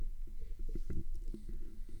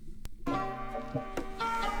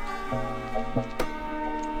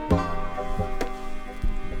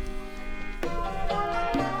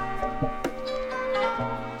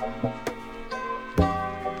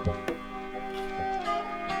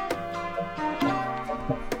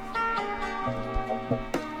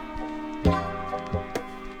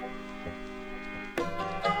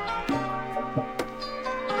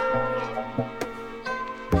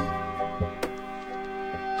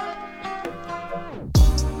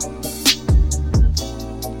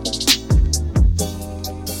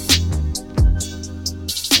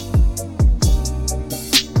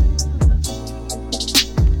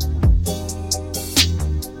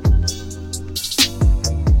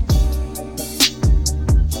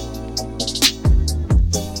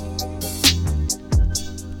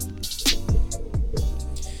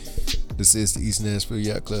This is the East Nashville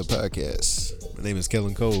Yacht Club podcast. My name is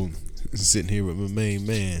Kellen Cole. Sitting here with my main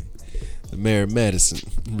man, the Mayor of Madison,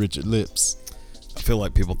 Richard Lips. I feel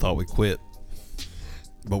like people thought we quit,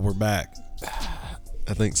 but we're back.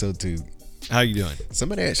 I think so too. How you doing?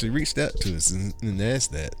 Somebody actually reached out to us and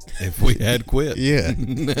asked that. If we had quit. Yeah.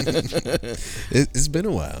 It's been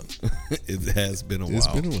a while. It has been a while. It's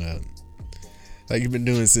been a while. How you been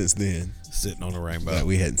doing since then? Sitting on a rainbow. Like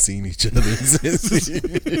we hadn't seen each other since.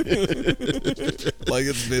 Like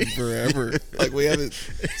it's been forever. Like we haven't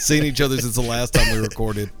seen each other since the last time we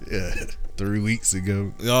recorded. Yeah, 3 weeks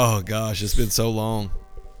ago. Oh gosh, it's been so long.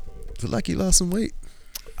 Feel like you lost some weight.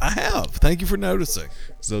 I have. Thank you for noticing.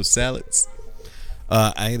 So salads.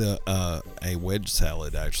 I ate a wedge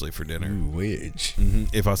salad actually for dinner. Ooh, wedge. Mm-hmm.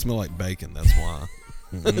 If I smell like bacon, that's why.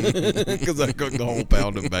 Because I cooked a whole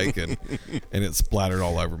pound of bacon and it splattered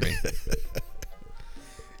all over me.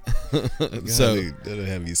 So that'll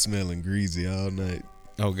have you smelling greasy all night.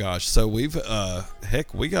 Oh gosh, so we've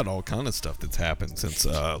we got all kind of stuff that's happened since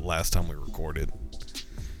last time we recorded.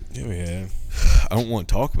 Yeah, we have. I don't want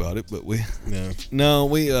to talk about it, but we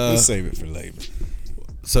let's save it for later.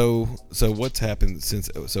 So what's happened since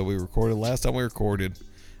we recorded last time we recorded?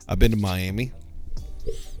 I've been to Miami.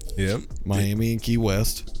 Yep. Miami and Key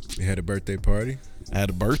West. We had a birthday party. I had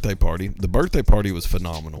a birthday party. The birthday party was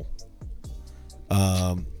phenomenal.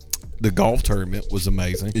 The golf tournament was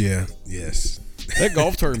amazing. Yeah. Yes. That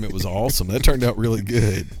golf tournament was awesome. That turned out really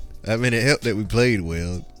good. I mean, it helped that we played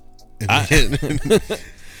well. Then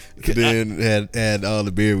had all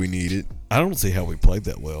the beer we needed. I don't see how we played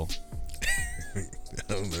that well. I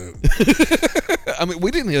don't know. I mean,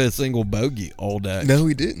 we didn't hit a single bogey all day. No,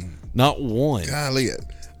 we didn't. Not one. Golly,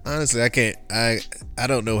 honestly, I can't. I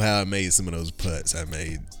don't know how I made some of those putts I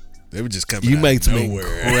made. They were just coming. You out made of some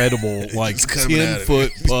nowhere. incredible, like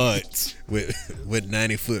 10-foot putts with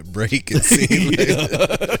 90-foot break. It seemed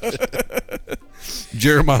like.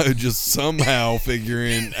 Jeremiah just somehow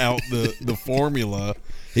figuring out the formula.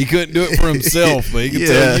 He couldn't do it for himself, but he could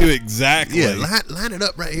tell you exactly. Yeah, line it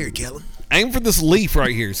up right here, Kellen. Aim for this leaf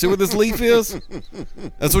right here. See where this leaf is?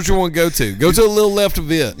 That's what you want to go to. Go to the little left of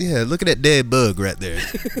it. Yeah, look at that dead bug right there.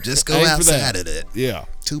 Just go outside of it. Yeah.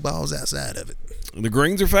 2 balls outside of it. The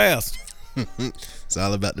greens are fast. It's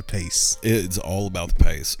all about the pace. It's all about the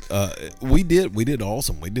pace. We did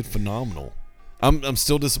awesome. We did phenomenal. I'm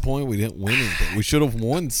still disappointed we didn't win anything. We should have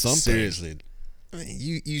won something. Seriously. I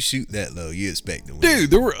mean, you shoot that low, you expect to win.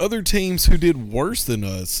 Dude, there were other teams who did worse than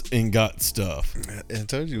us and got stuff. I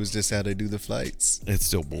told you it was just how they do the flights. It's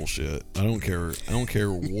still bullshit. I don't care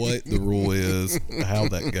what the rule is, how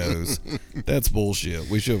that goes. That's bullshit.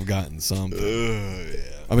 We should have gotten something. Yeah.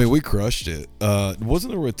 I mean, we crushed it.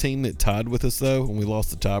 Wasn't there a team that tied with us, though, when we lost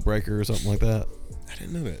the tiebreaker or something like that? I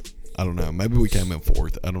didn't know that. I don't know. Maybe we came in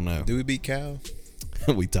fourth. I don't know. Did we beat Cal?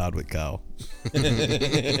 We tied with Kyle.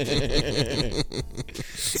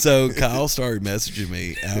 So Kyle started messaging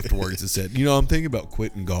me afterwards and said, I'm thinking about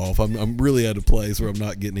quitting golf. I'm really at a place where I'm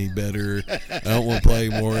not getting any better. I don't want to play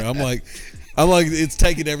anymore. I'm like, it's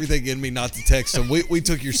taking everything in me not to text him. We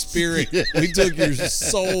took your spirit. We took your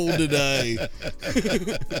soul today.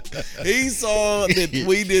 He saw that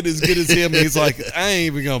we did as good as him. He's like, I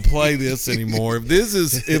ain't even gonna play this anymore. If this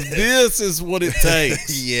is what it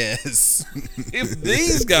takes. Yes. If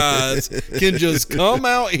these guys can just come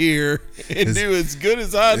out here and do as good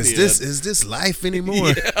as I did. Is this life anymore?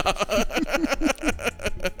 Yeah.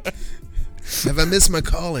 Have I missed my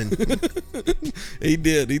calling? He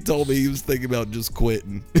did. He told me he was thinking about just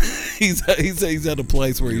quitting. He's at a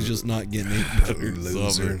place where he's just not getting any better.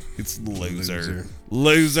 Loser. It's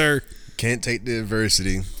loser. Can't take the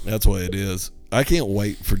adversity. That's what it is. I can't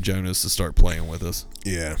wait for Jonas to start playing with us.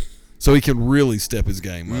 Yeah. So he can really step his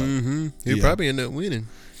game up. Mm-hmm. He'll probably end up winning.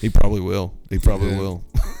 He probably will. Will.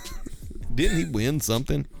 Didn't he win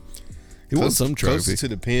something? He won some trophy. Close to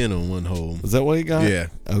the pin on one hole. Is that what he got? Yeah.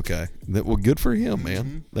 Okay. Well, good for him, man.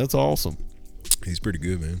 Mm-hmm. That's awesome. He's pretty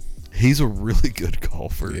good, man. He's a really good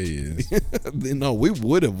golfer. Yeah, he is. No, we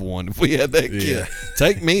would have won if we had that kid. Yeah.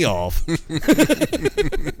 Take me off.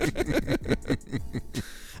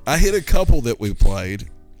 I hit a couple that we played.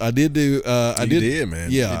 I did do. I did, man.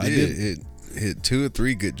 Yeah, I did. Hit 2 or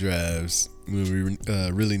 3 good drives when we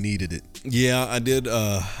really needed it. Yeah, I did.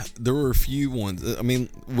 There were a few ones. I mean,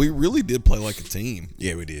 we really did play like a team.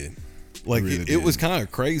 Yeah, we did. Like it was kind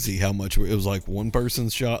of crazy how much it was like one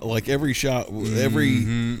person's shot. Like every shot,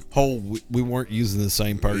 every hole, we weren't using the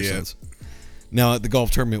same person's. Yep. Now at the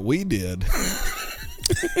golf tournament we did,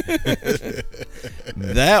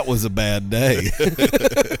 that was a bad day.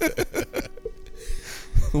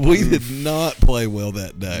 We did not play well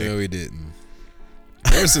that day. No, we didn't.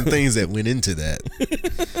 There were some things that went into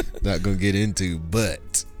that. Not gonna get into,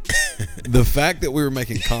 but the fact that we were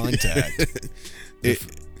making contact, it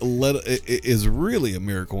is really a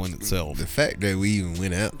miracle in itself. the fact that we even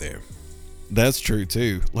went out there. That's true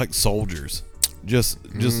too. Like soldiers, just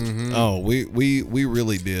oh, we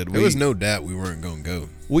really did. There was no doubt we weren't gonna go.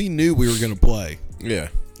 We knew we were gonna play. Yeah,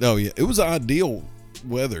 Oh yeah, it was ideal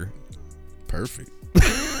weather. perfect.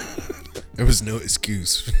 There was no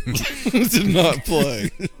excuse. To not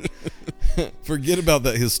play. Forget about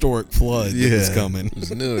that historic flood that was coming. There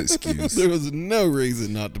was no excuse. There was no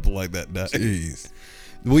reason not to play that day. Jeez.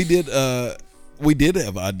 We did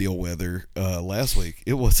have ideal weather last week.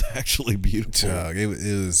 It was actually beautiful. Dog, it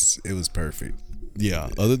was perfect. Yeah,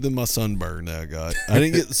 other than my sunburn that I got. I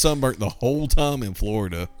didn't get sunburnt the whole time in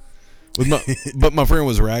Florida. But my friend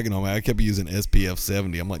was ragging on me. I kept using SPF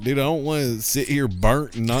 70. I'm like, dude, I don't want to sit here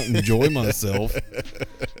burnt and not enjoy myself.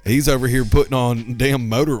 He's over here putting on damn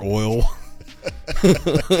motor oil,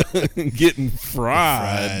 getting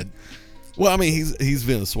fried. Well, I mean, he's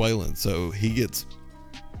Venezuelan, so he gets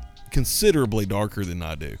considerably darker than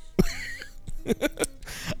I do.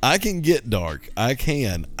 I can get dark. I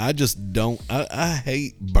can. I just don't. I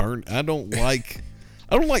hate burn. I don't like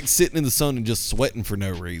sitting in the sun and just sweating for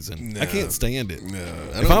no reason. No. I can't stand it. No,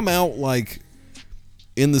 if I'm out like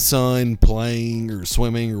in the sun playing or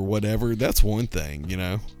swimming or whatever, that's one thing, you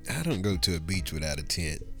know. I don't go to a beach without a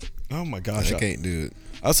tent. Oh my gosh, I can't do it.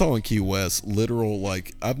 I saw in Key West literal,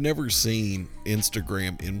 like, I've never seen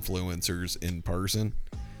Instagram influencers in person.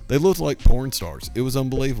 They looked like porn stars. It was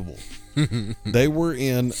unbelievable. They were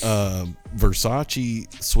in Versace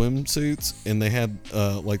swimsuits, and they had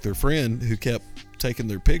like their friend who kept taking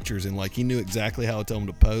their pictures, and like he knew exactly how to tell them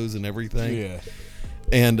to pose and everything. Yeah.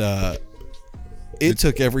 And it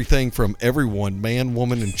took everything from everyone, man,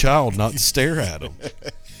 woman, and child, not to stare at them.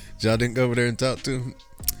 Y'all didn't go over there and talk to him?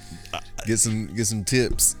 Get some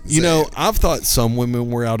tips. You know, I've thought some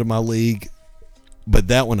women were out of my league, but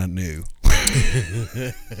that one I knew.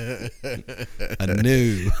 I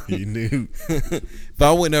knew. You knew. If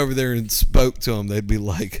I went over there and spoke to them, they'd be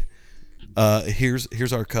like, here's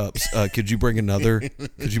our cups. Could you bring another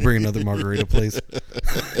margarita, please?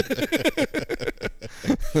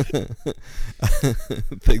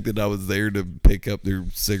 Think that I was there to pick up their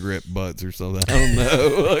cigarette butts or something. I don't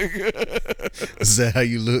know. Is that how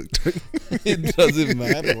you looked? It doesn't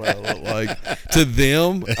matter what I look like. To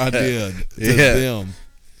them, I did. To them.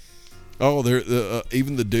 Oh, they're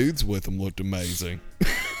even the dudes with them looked amazing.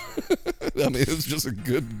 I mean, it was just a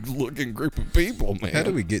good-looking group of people, man. How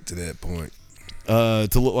do we get to that point?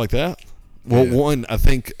 To look like that? Well, one, I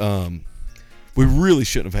think we really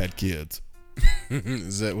shouldn't have had kids.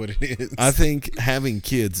 Is that what it is? I think having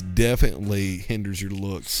kids definitely hinders your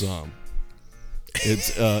looks some.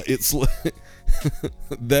 It's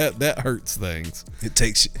that hurts things. It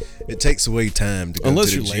takes away time to go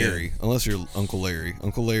unless to the you're gym. Larry. Unless you're Uncle Larry.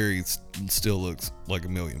 Uncle Larry still looks like $1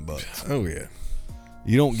 million. Oh yeah.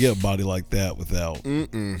 You don't get a body like that without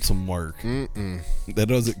some work. That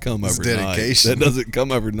doesn't come It's overnight. dedication. That doesn't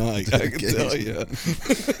come overnight. I can tell you.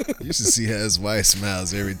 You should see how his wife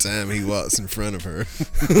smiles every time he walks in front of her.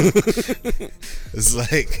 It's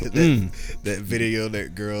like that video,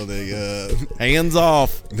 that girl, Hands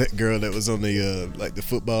off. that girl that was on the like the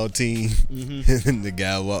football team, and the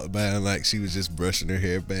guy walked by and like she was just brushing her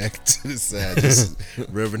hair back to the side, just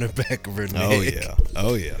rubbing the back of her neck. Oh yeah.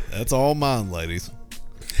 Oh yeah. That's all mine, ladies.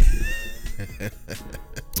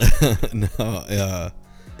 No,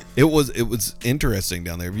 it was interesting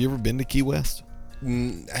down there. Have you ever been to Key West?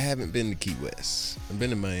 I haven't been to Key West. I've been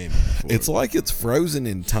to Miami before. It's like it's frozen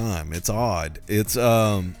in time. It's odd. It's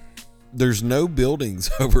there's no buildings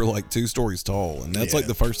over like 2 stories tall, and that's like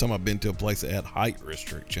the first time I've been to a place that had height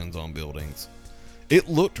restrictions on buildings. It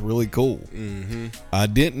looked really cool. I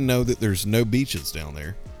didn't know that there's no beaches down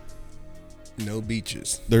there. No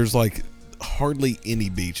beaches. There's like hardly any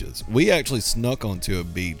beaches. We actually snuck onto a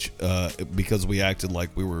beach because we acted like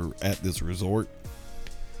we were at this resort.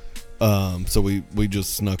 So we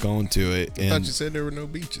just snuck onto it. I thought you said there were no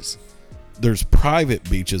beaches. There's private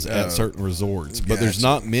beaches at certain resorts, but there's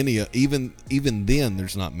Gotcha. not many. Even then,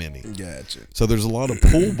 there's not many. Gotcha. So there's a lot of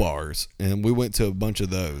pool bars, and we went to a bunch of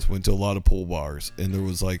those. Went to a lot of pool bars, and there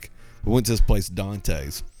was like we went to this place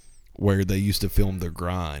Dante's, where they used to film their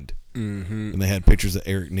grind. And they had pictures of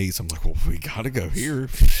Eric Nies. I'm like, well, we gotta go here.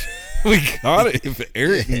 We got it. If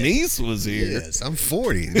Eric Nies was here, Yes, I'm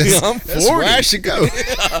 40. I'm 40. That's where I should go.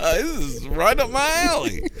 This is right up my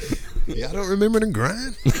alley. Y'all don't remember the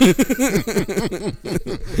grind?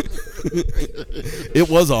 It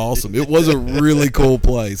was awesome. It was a really cool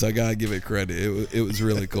place. I gotta give it credit. It was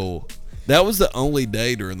really cool. That was the only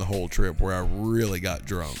day during the whole trip where I really got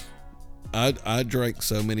drunk. I drank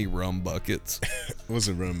so many rum buckets. What's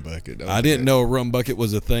a rum bucket? I didn't know a rum bucket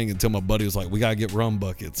was a thing until my buddy was like, we got to get rum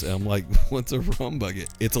buckets. And I'm like, what's a rum bucket?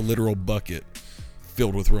 It's a literal bucket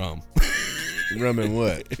filled with rum. Rum and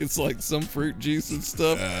what? It's like some fruit juice and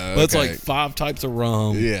stuff. Okay. But it's like 5 types of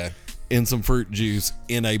rum Yeah. and some fruit juice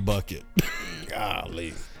in a bucket.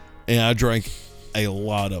 Golly. And I drank a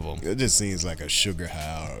lot of them. It just seems like a sugar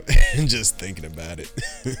high just thinking about it.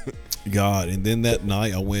 God, and then that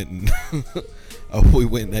night I went and we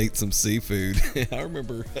went and ate some seafood. I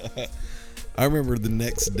remember the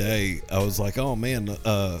next day I was like, oh man,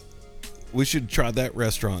 we should try that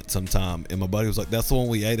restaurant sometime. And my buddy was like, that's the one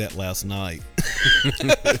we ate at last night.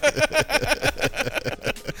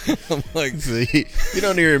 I'm like, See, you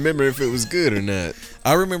don't even remember if it was good or not.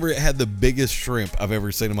 I remember it had the biggest shrimp I've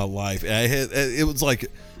ever seen in my life. And it was like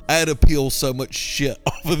I had to peel so much shit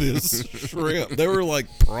off of this shrimp. They were like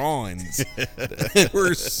prawns. They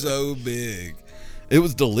were so big. It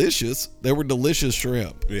was delicious. They were delicious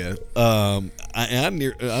shrimp. Yeah.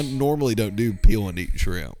 I normally don't do peel and eat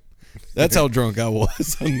shrimp. That's how drunk I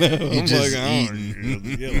was. I know. I'm just like,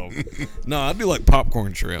 eating. No, I do like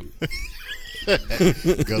popcorn shrimp. Go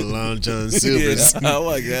to Long John Silver's. Yeah, I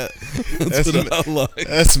like that. That's what I like.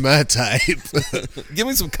 That's my type. Give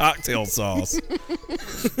me some cocktail sauce.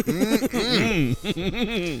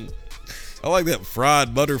 I like that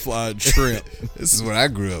fried butterfly shrimp. This is what I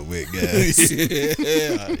grew up with, guys.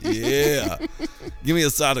 Yeah. Give me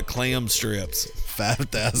a side of clam strips.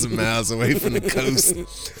 5,000 miles away from the coast.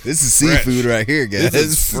 This is seafood right here, guys. This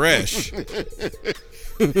is fresh.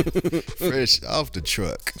 Fresh off the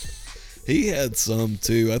truck. He had some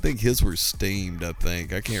too. I think his were steamed. I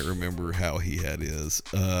can't remember how he had his.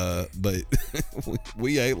 But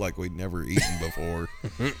we ate like we'd never eaten before.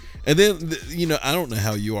 And then I don't know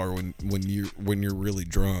how you are when you're really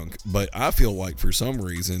drunk, but I feel like for some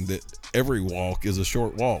reason that every walk is a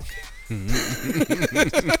short walk.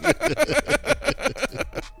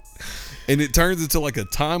 And it turns into like a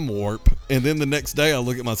time warp. And then the next day I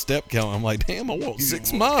look at my step count. I'm like, damn, I walked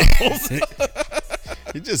 6 miles.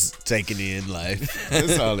 You're just taking in life.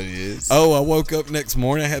 That's all it is. Oh, I woke up next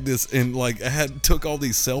morning. I had this, and like took all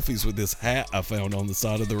these selfies with this hat I found on the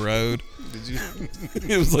side of the road. Did you?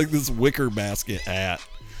 It was like this wicker basket hat.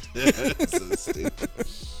 So stupid.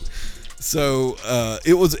 So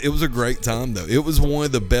it was a great time though. It was one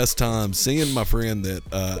of the best times seeing my friend that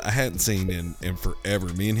I hadn't seen in forever.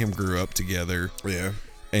 Me and him grew up together. Yeah.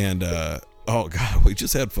 And oh God, we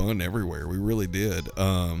just had fun everywhere. We really did.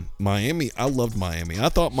 Miami, I loved Miami. I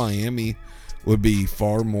thought Miami would be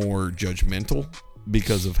far more judgmental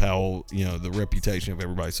because of how, the reputation of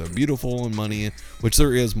everybody's so beautiful and money, which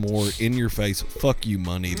there is more in your face, fuck you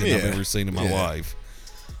money than I've ever seen in my life.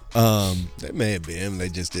 That may have been. They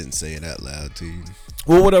just didn't say it out loud to you.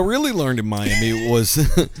 Well, what I really learned in Miami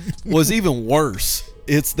was even worse.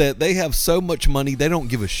 It's that they have so much money, they don't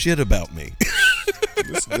give a shit about me.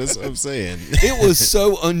 That's what I'm saying. It was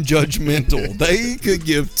so unjudgmental. They could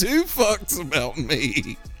give 2 fucks about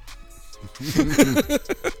me.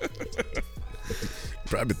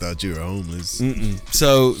 Probably thought you were homeless.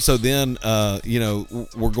 So then,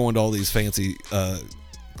 we're going to all these fancy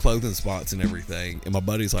clothing spots and everything. And my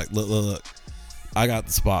buddy's like, look, I got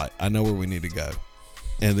the spot. I know where we need to go.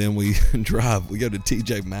 And then we drive. We go to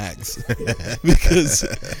TJ Maxx because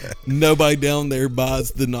nobody down there buys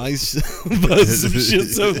some shit.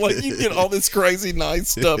 So like you get all this crazy nice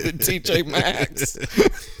stuff at TJ Maxx.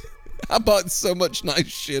 I bought so much nice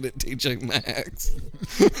shit at TJ Maxx.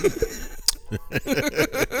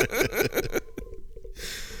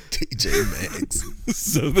 TJ Maxx.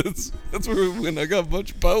 So that's where we went. I got a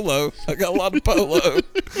bunch of polo. I got a lot of polo.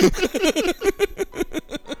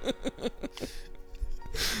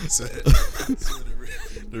 So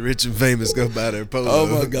the rich and famous go buy their polo. Oh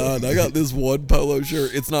my God, I got this one polo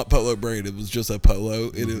shirt. It's not polo brand. It was just a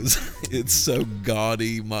polo. It's so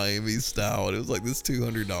gaudy Miami style. And it was like this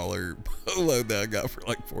 $200 polo that I got for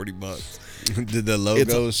like $40. Did the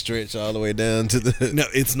logo stretch all the way down to the? No,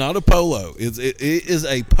 it's not a polo. It is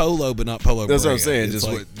a polo, but not polo. That's brand. what I'm saying. It's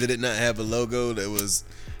Just did it not have a logo that was?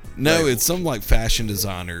 No, it's some like fashion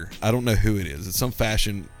designer. I don't know who it is. It's some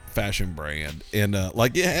fashion brand, and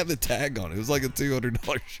like it had the tag on it. It was like a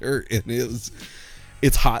 $200 shirt, and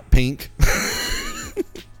it's hot pink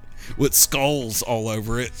with skulls all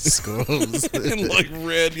over it. Skulls And like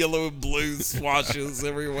red, yellow, and blue swashes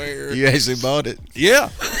everywhere. You actually bought it? Yeah.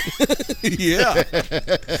 Yeah.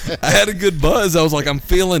 I had a good buzz. I was like, I'm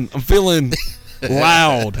feeling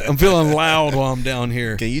Loud. I'm feeling loud while I'm down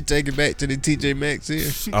here. Can you take it back to the TJ Maxx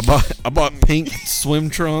here? I bought pink swim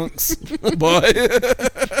trunks. Boy.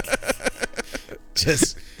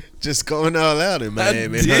 Just going all out in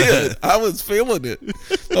Miami. I did. I was feeling it.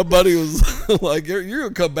 My buddy was like, "You're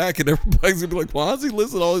gonna come back and everybody's gonna be like, why does he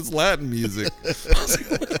listen to all this Latin music?" I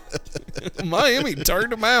was like, Miami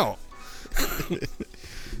turned him out.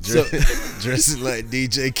 Dressing like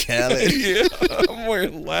DJ Khaled. Yeah, I'm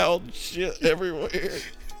wearing loud shit everywhere.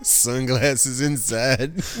 Sunglasses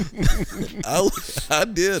inside. I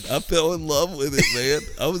did. I fell in love with it, man.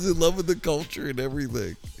 I was in love with the culture and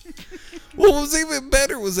everything. What was even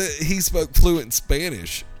better was that he spoke fluent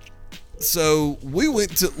Spanish. So we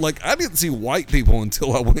went to, like, I didn't see white people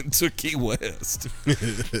until I went to Key West.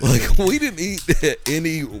 Like, we didn't eat at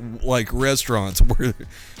any, like, restaurants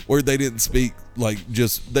where they didn't speak, like,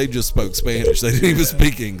 they just spoke Spanish. They didn't even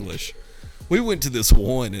speak English. We went to this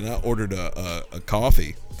one and I ordered a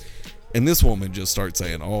coffee. And this woman just starts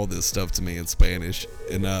saying all this stuff to me in Spanish.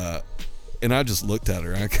 And I just looked at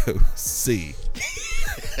her and I go, "See."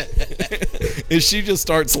 And she just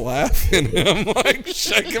starts laughing. And I'm like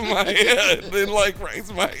shaking my head and like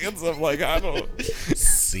raise my hands up like, I don't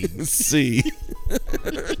see.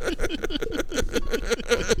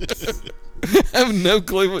 I have no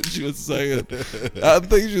clue what she was saying. I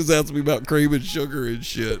think she was asking me about cream and sugar and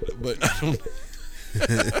shit, but I don't.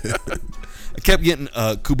 I kept getting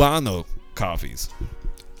Cubano coffees.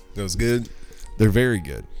 That was good. They're very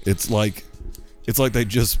good. It's like they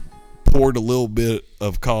just poured a little bit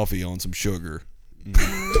of coffee on some sugar.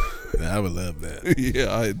 I would love that.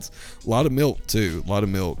 Yeah, it's a lot of milk too. A lot of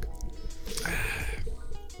milk.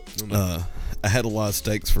 I had a lot of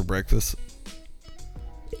steaks for breakfast.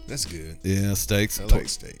 That's good. Yeah, steaks. I like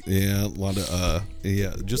steak. Yeah, a lot of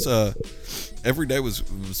just every day was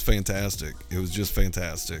fantastic. It was just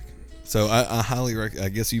fantastic. So I highly recommend. I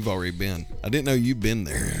guess you've already been. I didn't know you've been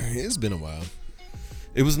there. It's been a while.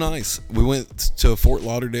 It was nice. We went to Fort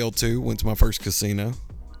Lauderdale too. Went to my first casino.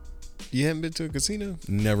 You haven't been to a casino?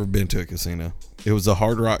 Never been to a casino. It was a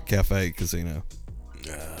Hard Rock Cafe casino.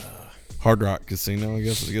 Hard Rock Casino, I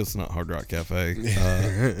guess. I guess it's not Hard Rock Cafe.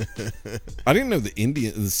 I didn't know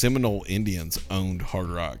the Seminole Indians owned Hard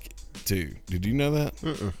Rock too. Did you know that?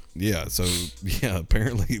 Yeah. So yeah,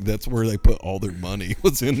 apparently that's where they put all their money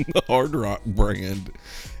was in the Hard Rock brand.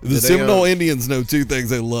 The Seminole Indians know two things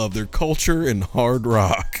they love: their culture and hard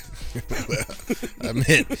rock. Well, I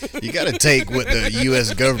mean, you got to take what the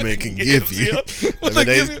U.S. government can give you. I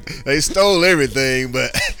mean, they stole everything,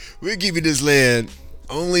 but we'll give you this land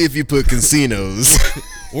only if you put casinos.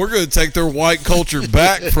 We're going to take their white culture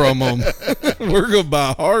back from them. We're going to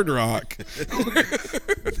buy Hard Rock.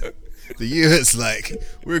 The U.S. like,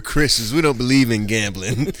 we're Christians. We don't believe in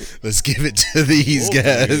gambling. Let's give it to these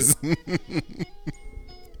guys.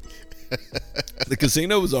 The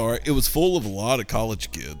casino was all right. It was full of a lot of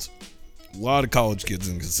college kids. A lot of college kids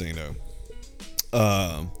in the casino.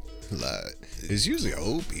 It's usually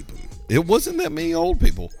old people. It wasn't that many old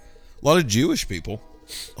people. A lot of Jewish people.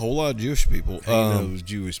 A whole lot of Jewish people. Those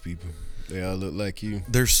Jewish people. They all look like you.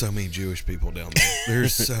 There's so many Jewish people down there.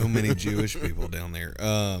 There's so many Jewish people down there.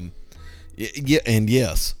 Yeah, and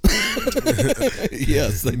yes.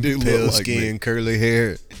 Yes, they do Pale look like skin, me. curly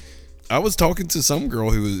hair. I was talking to some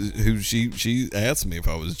girl who she asked me if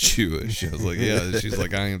I was Jewish. I was like, yeah. She's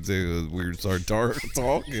like, I am too. We started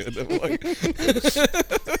talking. I'm like,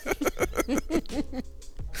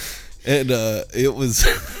 and it was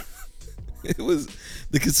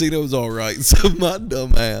the casino was all right. So my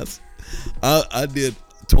dumb ass, I did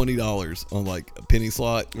 $20 on like a penny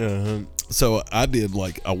slot. So I did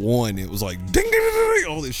like I won. It was like ding, ding, ding, ding,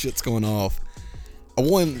 all this shit's going off. I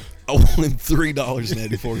won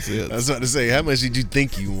 $3.84. I was about to say, how much did you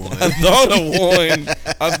think you won? I thought I won.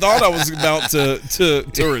 I thought I was about to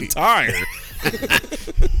retire.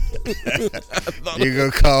 You're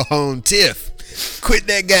gonna call home Tiff. Quit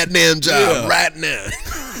that goddamn job right now.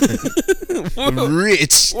 I'm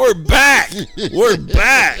rich. We're back. We're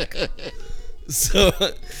back. So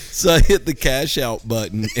I hit the cash out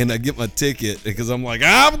button and I get my ticket because I'm like,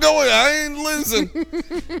 I ain't losing.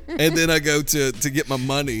 And then I go to get my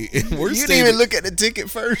money and You didn't even look at the ticket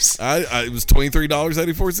first. It was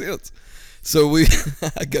 $23.84. So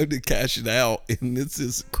I go to cash it out and it's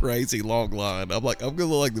this crazy long line. I'm like, I'm gonna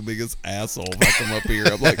look like the biggest asshole if I come up here.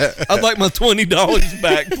 I'm like, I'd like my $20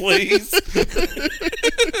 back, please.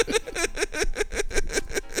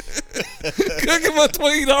 Could I get my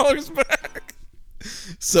 $20 back?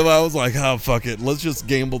 So I was like, oh, fuck it. Let's just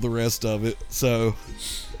gamble the rest of it. So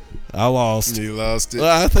I lost. You lost it?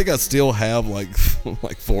 Well, I think I still have like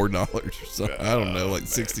 $4 or something. I don't know, like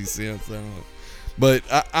 60 cents. I don't know. But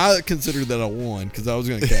I considered that I won because I was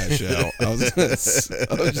going to cash out. I was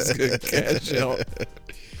just going to cash out.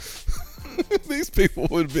 These people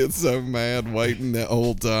would have been so mad waiting that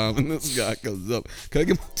whole time, and this guy comes up. Can I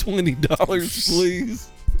get my $20, please?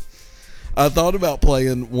 I thought about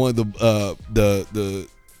playing one of the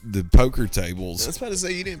poker tables. I was about to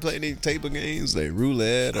say, you didn't play any table games like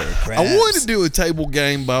roulette or craps. I wanted to do a table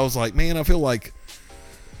game, but I was like, man, I feel like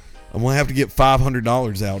I'm gonna have to get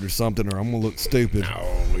 $500 out or something, or I'm gonna look stupid.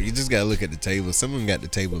 No, you just gotta look at the table. Some of them got the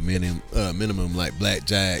table minimum like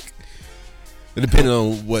blackjack. But depending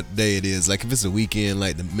on what day it is, like if it's a weekend,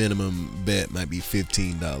 like the minimum bet might be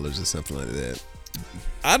 $15 or something like that.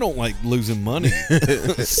 I don't like losing money,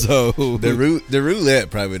 so the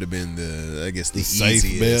roulette probably would have been the safe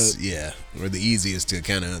easiest, bet. yeah, or the easiest to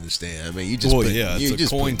kind of understand. I mean, you just it's a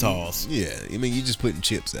coin toss. Yeah, I mean, you just putting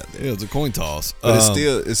chips out there. Yeah, it's a coin toss, but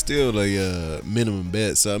it's still a minimum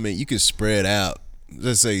bet. So I mean, you could spread out.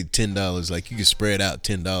 Let's say $10. Like you could spread out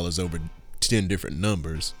 $10 over 10 different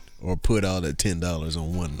numbers, or put all that $10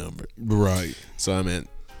 on one number. Right. So I mean,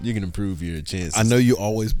 you can improve your chances. I know you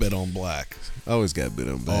always bet on black. Always got bet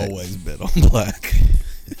on black. Always bet on black.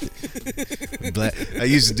 Black. I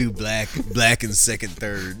used to do black and second,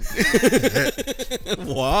 third.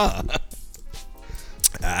 Why?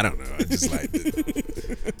 I don't know. I just liked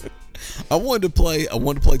it. I wanted to play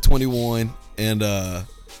 21 and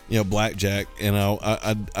blackjack, and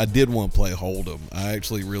I did want to play Hold'em. I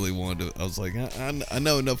actually really wanted to. I was like, I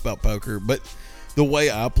know enough about poker, but the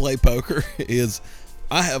way I play poker is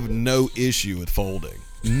I have no issue with folding.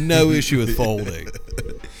 No issue with folding.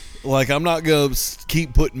 Like, I'm not going to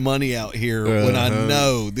keep putting money out here when I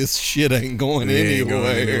know this shit ain't going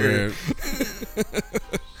anywhere.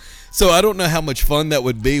 So I don't know how much fun that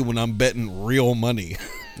would be when I'm betting real money.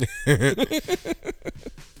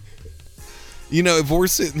 You know, if we're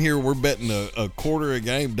sitting here, we're betting a quarter a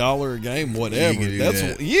game, $1 a game, whatever.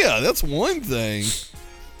 That's one thing.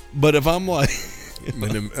 But if I'm like,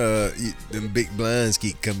 when them big blinds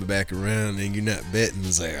keep coming back around and you're not betting,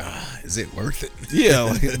 it's like, is it worth it? Yeah,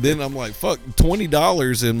 like, then I'm like, fuck,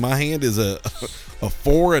 $20 and my hand is a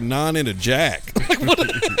 4, a 9, and a jack. Like,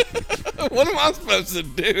 what am I supposed to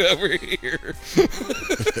do over here?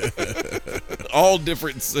 All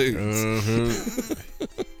different suits.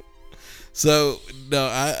 So no,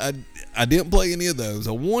 I didn't play any of those.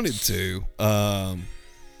 I wanted to.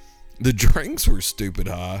 The drinks were stupid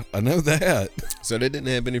high. I know that. So they didn't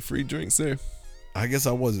have any free drinks there? I guess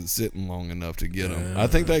I wasn't sitting long enough to get them. I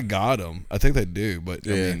think they got them. I think they do. But I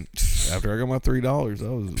mean, after I got my $3, I was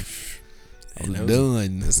done.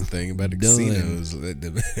 That's the thing about the casinos.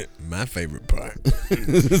 My favorite part.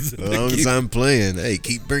 As long as I'm playing, hey,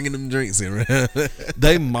 keep bringing them drinks around.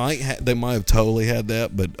 They might have totally had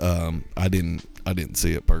that, but I didn't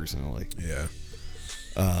see it personally. Yeah.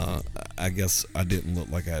 I guess I didn't look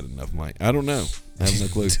like I had enough money. I don't know. I have no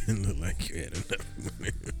clue. Didn't look like you had enough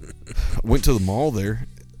money. I went to the mall there.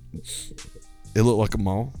 It looked like a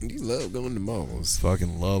mall. You love going to malls.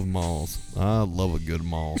 Fucking love malls. I love a good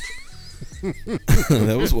mall.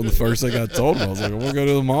 That was one of the first things I told him. I was like, I want to go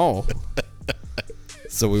to the mall.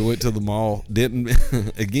 So we went to the mall. Didn't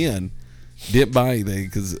buy anything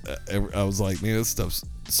because I was like, man, this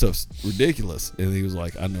stuff's ridiculous. And he was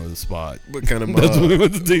like, I know the spot. What kind of mall? That's when we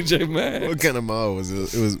went to DJ Maxx. What kind of mall was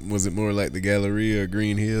it? Was it more like the Galleria or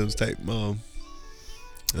Green Hills type mall?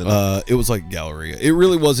 It was like Galleria. It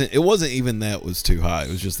really wasn't. It wasn't even that was too high. It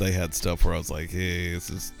was just they had stuff where I was like, hey,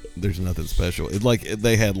 there's nothing special.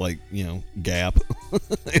 They had Gap,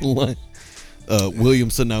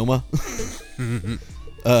 Williams Sonoma.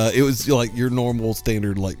 It was like your normal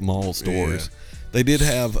standard mall stores. Yeah. They did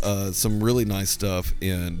have some really nice stuff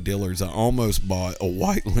in Dillard's. I almost bought a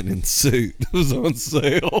white linen suit. It was on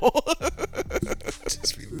sale.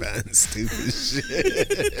 Just be buying stupid shit.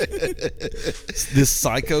 This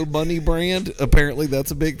Psycho Bunny brand, apparently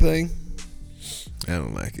that's a big thing. I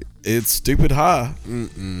don't like it. It's stupid high.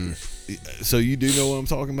 Mm-mm. So you do know what I'm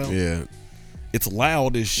talking about? Yeah. It's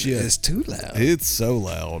loud as shit. It's too loud. It's so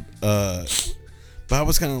loud. But I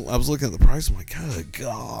was looking at the price. I'm like, oh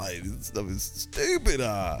God, this stuff is stupid.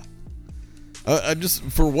 I just,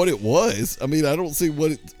 for what it was, I mean, I don't see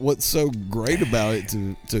what's so great about it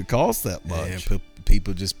to cost that much. Yeah,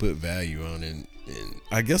 people just put value on it. And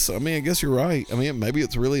I guess you're right. I mean, maybe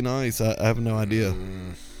it's really nice. I have no idea.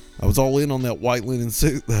 I was all in on that white linen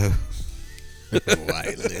suit though.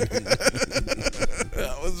 White linen.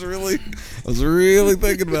 I was really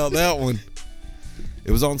thinking about that one.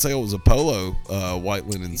 It was on sale. It was a polo white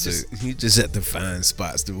linen suit. You just have to find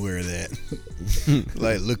spots to wear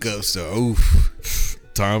that. Look up, so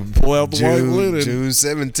Time to pull out the white linen. June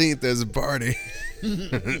 17th, there's a party.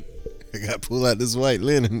 I got to pull out this white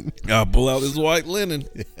linen. I'll pull out this white linen.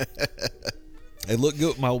 They look good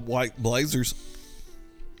with my white blazers.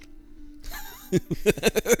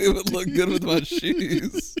 It would look good with my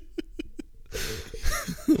shoes.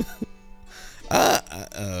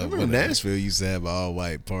 I remember Nashville used to have an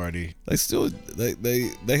all-white party. They still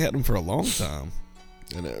they had them for a long time.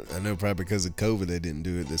 I know probably because of COVID they didn't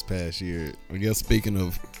do it this past year. I guess speaking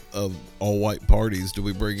of all white parties, do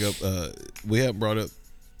we bring up? We haven't brought up.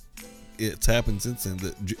 It's happened since then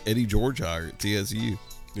that Eddie George hired at TSU.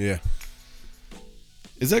 Yeah,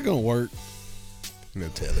 is that gonna work? No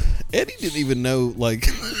telling. Eddie didn't even know. Like,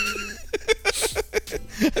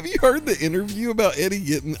 have you heard the interview about Eddie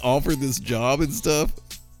getting offered this job and stuff?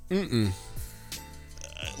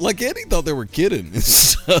 Like Eddie thought they were kidding and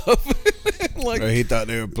stuff. Like, or he thought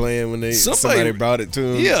they were playing when somebody brought it to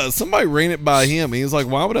him. Yeah, somebody ran it by him. He was like,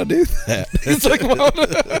 "Why would I do that?" He's like, "Why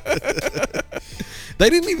would I?" They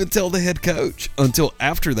didn't even tell the head coach until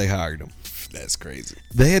after they hired him. That's crazy.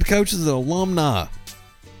 The head coach is an alumni.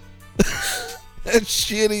 That's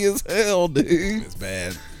shitty as hell, dude. It's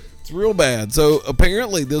bad. It's real bad. So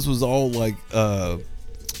apparently this was all like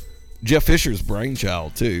Jeff Fisher's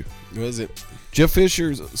brainchild too. Was it? Jeff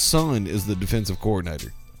Fisher's son is the defensive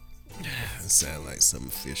coordinator. It sounds like something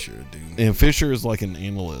Fisher would do. And Fisher is like an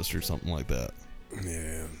analyst or something like that.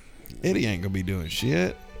 Yeah. Eddie ain't gonna be doing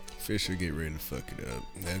shit. Fisher get ready to fuck it up.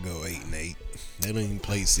 They'll go 8-8. They don't even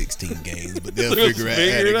play 16 games, but they'll figure out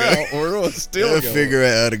how to go. They'll figure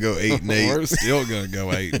out how to go 8-8. We're still gonna go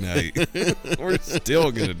 8-8. We're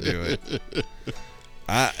still gonna do it.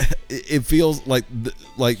 It feels like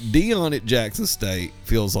Dion at Jackson State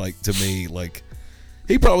feels like to me like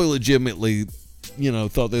he probably legitimately,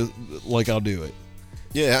 thought that like I'll do it.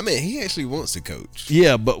 Yeah, I mean he actually wants to coach.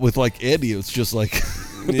 Yeah, but with like Eddie, it's just like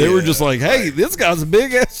they were just like, hey, this guy's a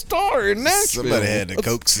big ass star in Nashville. Somebody had to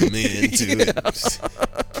coax him into it.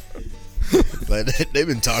 But they've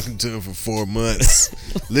been talking to him for 4 months.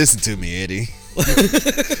 Listen to me, Eddie.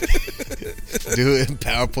 Do it in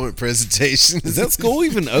PowerPoint presentations. Is that school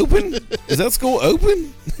even open? Is that school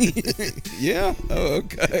open? Yeah. Oh,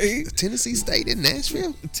 okay. Tennessee State in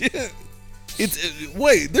Nashville?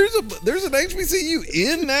 Wait. There's an HBCU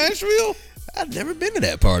in Nashville. I've never been to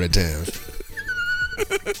that part of town.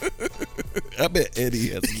 I bet Eddie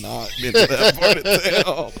has not been to that part of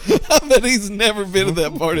town. I bet he's never been to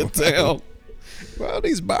that part of town. Where all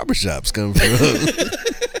these barbershops come from?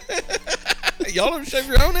 Y'all don't shave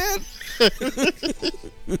your own head?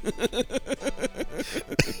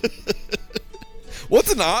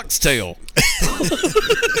 What's an oxtail?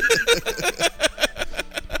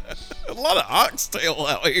 A lot of oxtail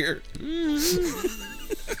out here.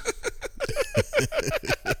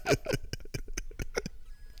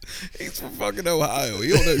 He's from fucking Ohio. He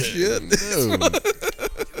don't know shit. No.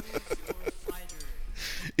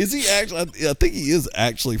 Is he actually? I think he is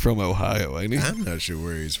actually from Ohio, ain't he? I'm not sure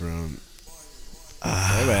where he's from.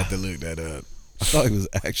 I would have to look that up. I thought he was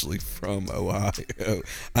actually from Ohio.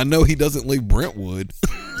 I know he doesn't leave Brentwood.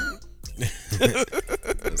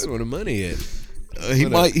 That's where the money is. He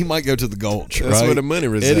might go to the Gulch. That's right? where the money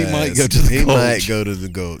resides. Eddie might go to the Gulch. He might go to the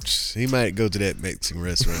Gulch. He might go to that Mexican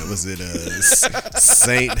restaurant. Was it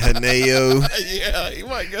Saint Haneo? Yeah, he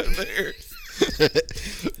might go there.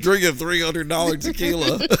 Drink a $300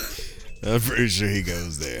 tequila. I'm pretty sure he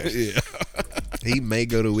goes there. Yeah. He may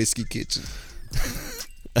go to Whiskey Kitchen.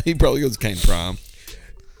 He probably goes to Cane Prime.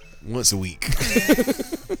 Once a week.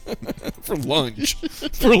 For lunch.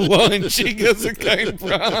 For lunch, he goes to Cane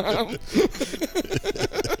Prime.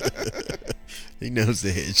 He knows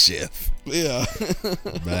the head chef. Yeah.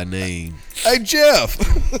 By name. Hey, Jeff.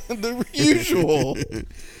 The usual.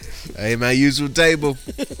 Hey, my usual table.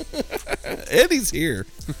 Eddie's here.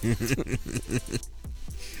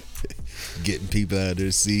 Getting people out of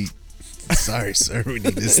their seat. Sorry, sir. We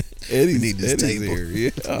need this. Eddie's table here.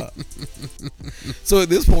 Yeah. So at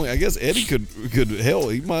this point, I guess Eddie could hell.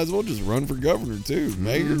 He might as well just run for governor too,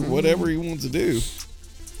 mayor, whatever he wants to do.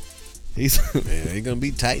 He's gonna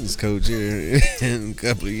be Titans coach here in a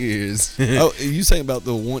couple of years. Oh, you saying about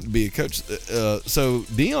the want to be a coach? So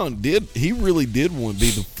Dion really did want to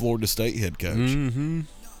be the Florida State head coach. Mm-hmm.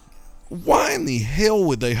 Why in the hell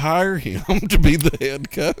would they hire him to be the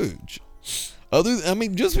head coach?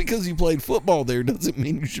 Just because you played football there doesn't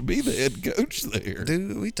mean you should be the head coach there.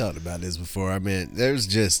 Dude, we talked about this before. I mean, there's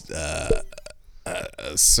just a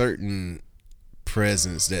certain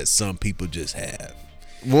presence that some people just have.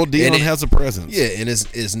 Well, Dion has a presence. Yeah, and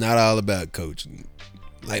it's not all about coaching.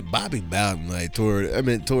 Like Bobby Bowden, toward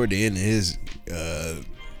the end of his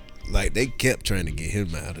Like they kept trying to get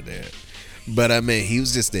him out of there. But I mean, he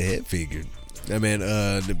was just the head figure. I mean,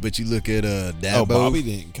 but you look at Dabo. Oh, Bobby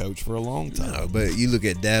didn't coach for a long time. No, but you look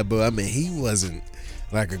at Dabo. I mean, he wasn't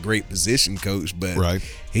like a great position coach, but Right.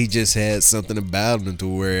 he just had something about him to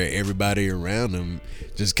where everybody around him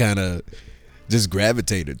just kind of just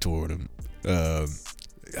gravitated toward him.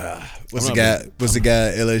 What's the guy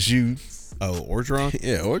at LSU? Oh, Orgeron?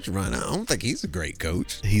 Yeah, Orgeron. I don't think he's a great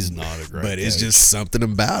coach. He's not a great But it's coach. just something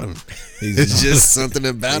about him. He's It's not- just something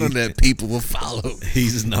about him that people will follow.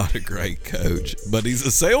 He's not a great coach, but he's a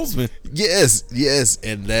salesman. Yes,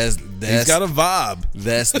 and that's He's got a vibe.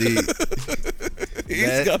 that's the He's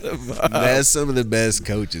that- got a vibe. that's some of the best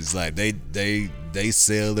coaches. Like they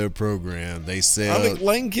sell their program. They sell. I think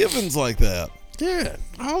Lane Kiffin's like that. Yeah,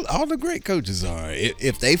 all the great coaches are.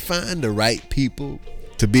 If they find the right people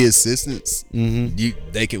to be assistants,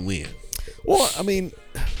 they can win. Well, I mean,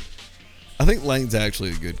 I think Lane's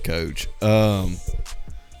actually a good coach.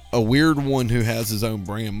 A weird one who has his own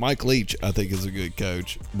brand. Mike Leach, I think, is a good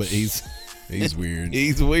coach, but he's weird.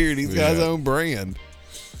 he's weird. He's got his Yeah. own brand.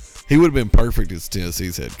 He would have been perfect as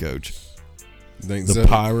Tennessee's head coach. Think The so?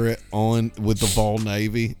 pirate on with the Vol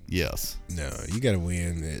Navy. Yes. No, you got to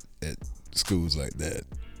win at schools like that.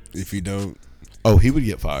 If you don't, Oh, he would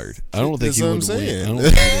get fired. I don't think That's he what would I'm win. saying. I don't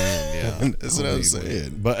think he'd win. Yeah, That's I what don't I'm think he'd win.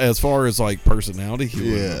 saying. But as far as like personality, he would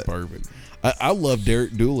have Yeah. been perfect. I love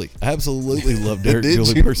Derek Dooley. I absolutely love Derek Did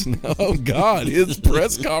Dooley you? personality. Oh God, his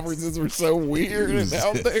press conferences were so weird and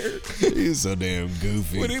out there. he's so damn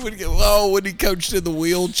goofy. When he would get, when he coached in the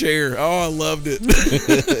wheelchair, I loved it.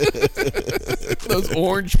 Those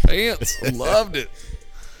orange pants, loved it.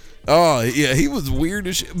 Oh yeah, he was weird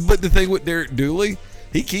as shit. But the thing with Derek Dooley,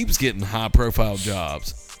 he keeps getting high profile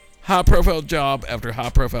jobs, high profile job after high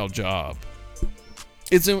profile job.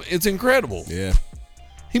 It's incredible. Yeah,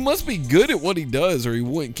 He must be good at what he does, or he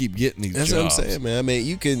wouldn't keep getting these that's jobs. what I'm saying, man. I mean,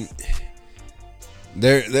 you can.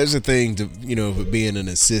 There's a thing to for being an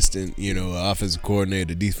assistant, offensive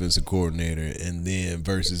coordinator, defensive coordinator, and then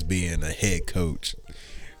versus being a head coach,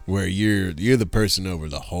 where you're the person over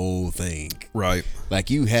the whole thing. Right. Like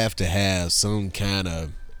you have to have some kind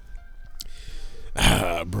of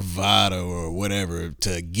bravado or whatever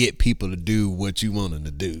to get people to do what you want them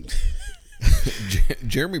to do.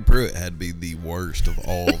 Jeremy Pruitt had to be the worst of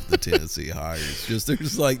all of the Tennessee hires.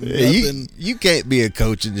 There's like Yeah, nothing. you can't be a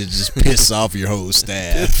coach and just piss off your whole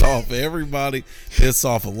staff. Piss off everybody. Piss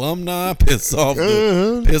off alumni. Piss off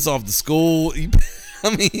the school. He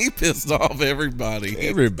pissed off everybody.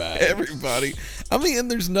 Everybody. I mean, and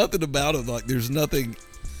there's nothing about it. Like, there's nothing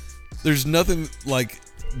like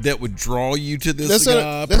that would draw you to this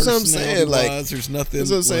guy. That's what I'm saying. Like, there's nothing. that's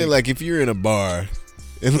what I'm saying. Like, if you're in a bar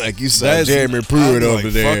and like you saw That's- Jeremy Pruitt I'd be over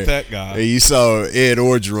like, there, fuck that guy. and you saw Ed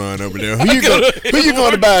Orgeron over there, who you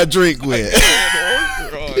going to buy a drink with?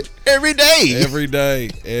 Every day. Every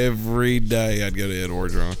day, I'd go to Ed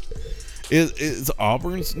Orgeron. Is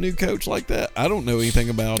Auburn's new coach like that? I don't know anything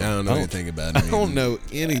about him. I don't know anything about him. I don't know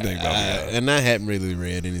anything about him. And I haven't really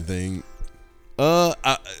read anything.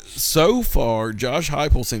 So far, Josh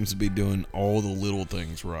Heupel seems to be doing all the little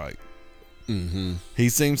things right. Mm-hmm. He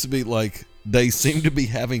seems to be like, they seem to be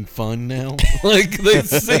having fun now. Like, they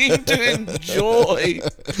seem to enjoy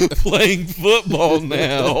playing football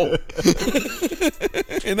now.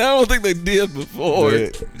 And I don't think they did before. I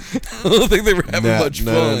don't think they were having much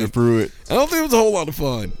fun. Pruitt. I don't think it was a whole lot of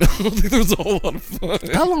fun. I don't think there was a whole lot of fun.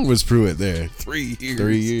 How long was Pruitt there? 3 years.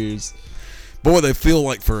 3 years. Boy, they feel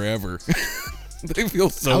like forever. They feel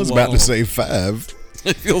so long. I was about to say 5.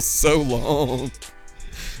 They feel so long.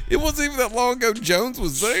 It wasn't even that long ago Jones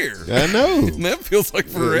was there. I know. And that feels like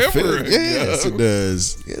forever ago. Yes, it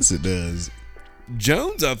does. Yes, it does.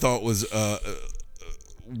 Jones, I thought, was a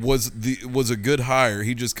good hire.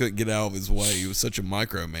 He just couldn't get out of his way. He was such a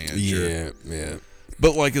micromanager. Yeah.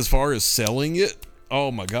 But like as far as selling it,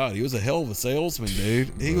 oh my God, he was a hell of a salesman, dude.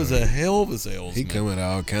 He was a hell of a salesman. He come with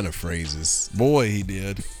all kind of phrases. Boy, he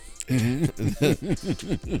did.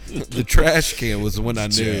 The trash can was when I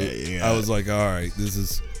knew. Yeah. I was like, all right,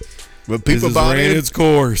 this But people has bought ran in. its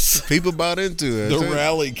course. People bought into it. The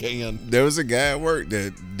rally can. There was a guy at work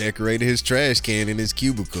that decorated his trash can in his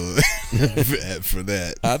cubicle for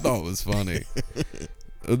that. I thought it was funny.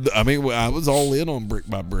 I mean, I was all in on brick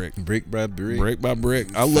by brick. Brick by brick. Brick by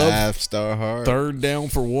brick. I love 5-star hard. third down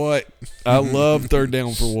for what? I love third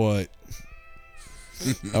down for what?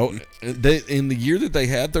 Oh, in the year that they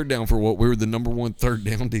had third down for what, we were the number 1 third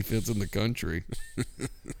down defense in the country.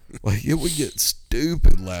 Like, it would get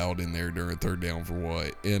stupid loud in there during third down for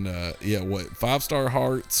what? And 5-star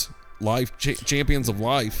hearts, life champions of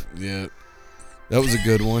life. Yeah. That was a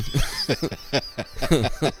good one.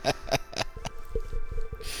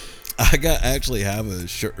 I actually have a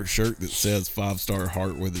shirt that says 5-star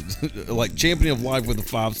heart with it, like champion of life with a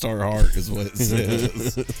 5-star heart is what it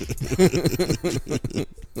says.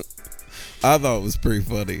 I thought it was pretty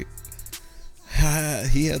funny.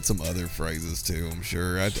 He had some other phrases too, I'm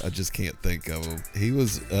sure. I just can't think of them. He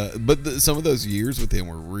was, but some of those years with him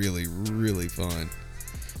were really, really fun.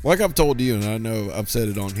 Like I've told you, and I know I've said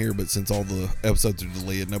it on here, but since all the episodes are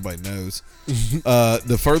deleted, nobody knows.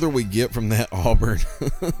 The further we get from that Auburn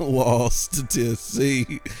loss to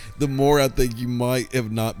Tennessee, the more I think you might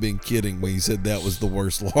have not been kidding when you said that was the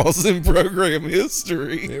worst loss in program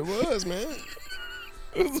history. It was, man.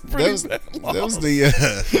 It was a pretty bad loss. That was the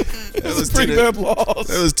that was a pretty bad loss.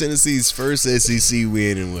 That was Tennessee's first SEC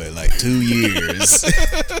win in what, like 2 years.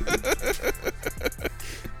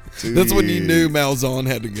 That's when you knew Malzahn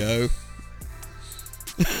had to go.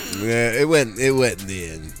 Yeah, it wasn't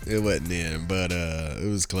then. It wasn't then, but it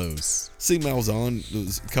was close. See,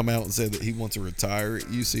 Malzahn come out and said that he wants to retire at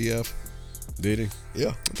UCF. Did he? Yeah,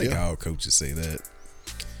 I think all coaches say that.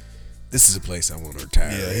 This is a place I want to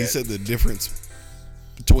retire. Yeah, at. he said the difference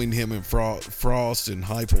between him and Frost and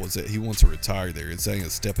Heupel is that he wants to retire there. It's saying a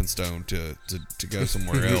stepping stone to go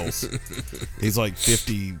somewhere else. He's like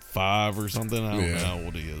 55 or something. I don't know how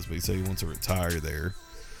old he is, but he said he wants to retire there.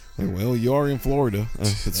 Like, well, you are in Florida.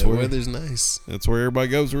 The weather's nice. That's where everybody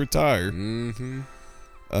goes to retire. Mm-hmm.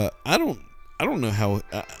 I don't know how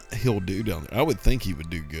he'll do down there. I would think he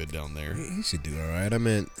would do good down there. He should do all right. I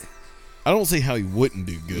mean, I don't see how he wouldn't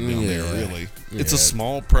do good down there, really. It's a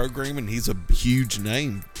small program, and he's a huge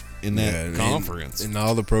name in that conference. In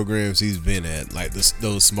all the programs he's been at, like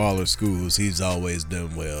those smaller schools, he's always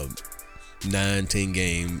done well. 9-10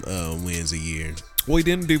 game wins a year. Well, he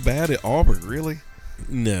didn't do bad at Auburn, really.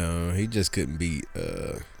 No, he just couldn't beat.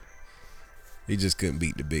 He just couldn't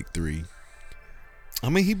beat the big three. I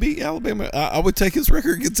mean, he beat Alabama. I would take his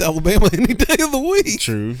record against Alabama any day of the week.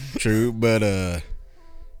 True, but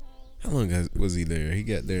how long was he there? He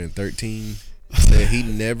got there in 13. Said he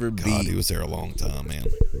never beat. He was there a long time, man.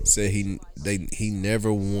 Said he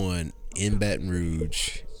never won in Baton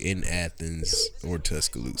Rouge, in Athens, or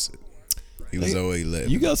Tuscaloosa. He was 0-11.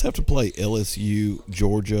 You guys have to play LSU,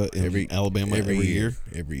 Georgia, and Alabama every year.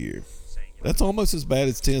 Every year. That's almost as bad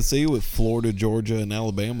as Tennessee with Florida, Georgia, and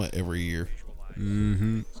Alabama every year.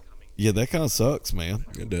 Mm-hmm. Yeah, that kind of sucks, man.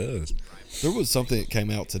 It does. There was something that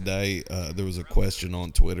came out today. There was a question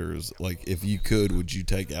on Twitter. Is like, if you could, would you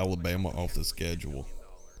take Alabama off the schedule?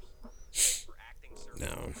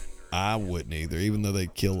 No. I wouldn't either, even though they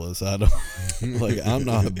kill us. I don't like. I'm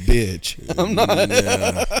not a bitch. I'm not.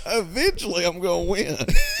 Eventually, I'm gonna win.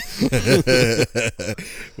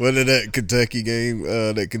 What did that Kentucky game?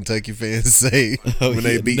 That Kentucky fans say when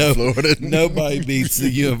they beat Florida? Nobody beats the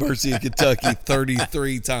University of Kentucky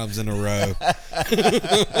 33 times in a row.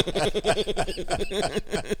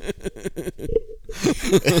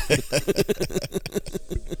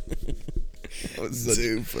 It was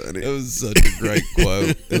too funny. It was such a great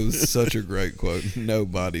quote. It was such a great quote.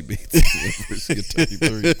 Nobody beats the University of Kentucky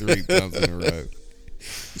 33 times in a row.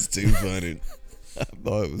 It's too funny. I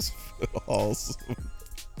thought it was awesome.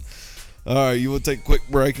 All right, you want to take a quick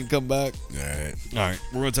break and come back? All right. All right,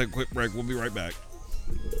 we're going to take a quick break. We'll be right back.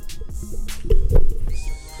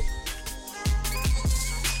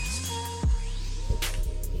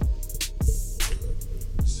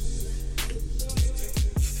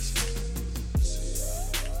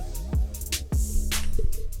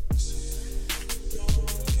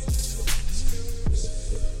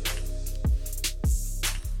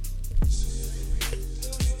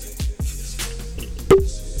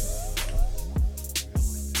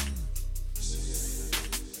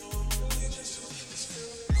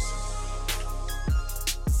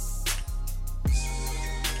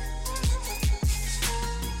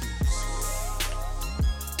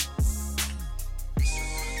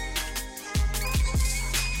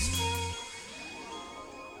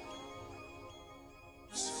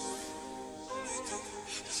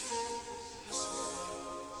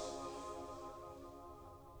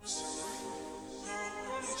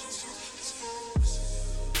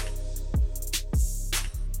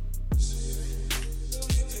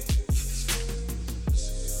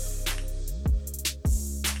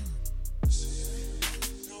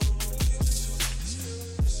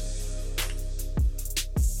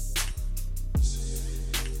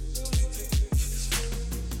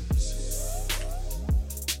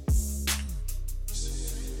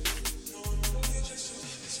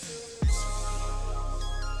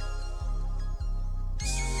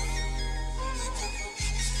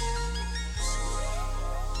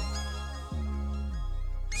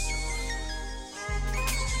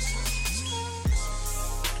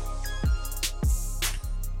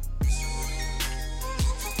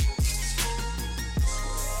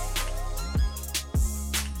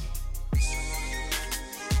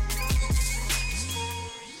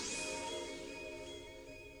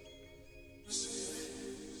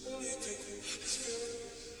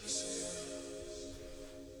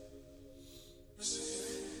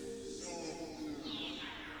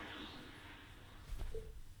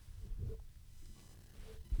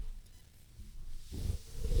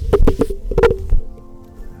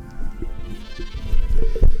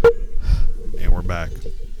 back.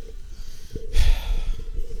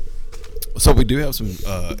 So we do have some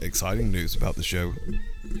exciting news about the show.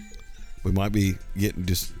 We might be getting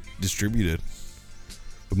distributed.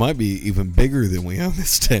 It might be even bigger than we have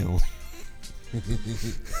this town.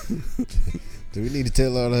 Do we need to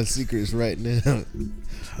tell all our secrets right now,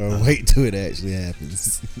 or wait till it actually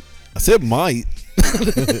happens? I said might. I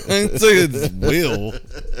didn't say it will. I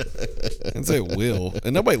didn't say it will.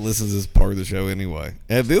 And nobody listens to this part of the show anyway.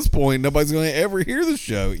 At this point, nobody's going to ever hear the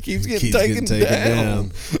show. It keeps getting taken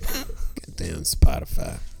down. Damn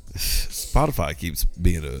Spotify. Spotify keeps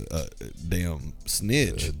being a damn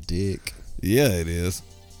snitch. A dick. Yeah, it is.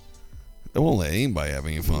 They won't let anybody have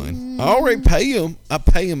any fun. I already pay them. I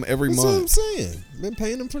pay them every month. That's what I'm saying. Been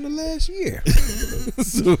paying them for the last year.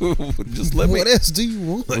 So just let me. What else do you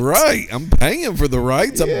want? Right. I'm paying for the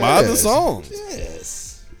rights. I buy the songs.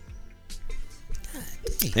 Yes.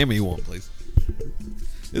 Hand me one, please.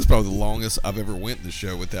 This is probably the longest I've ever went the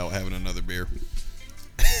show without having another beer.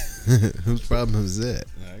 Whose problem is that?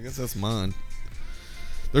 I guess that's mine.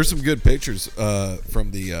 There's some good pictures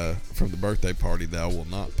from the birthday party that I will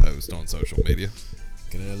not post on social media.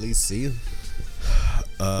 Can I at least see them?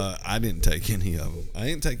 I didn't take any of them. I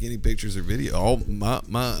didn't take any pictures or video. All my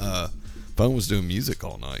phone was doing music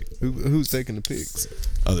all night. Who's taking the pics?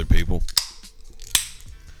 Other people.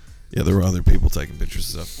 Yeah, there were other people taking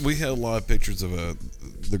pictures of stuff. We had a lot of pictures of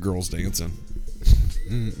the girls dancing.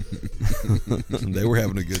 They were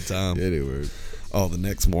having a good time. Yeah, they were. Oh, the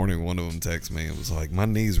next morning, one of them texted me and was like, "My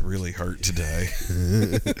knees really hurt today."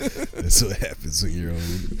 That's what happens when you're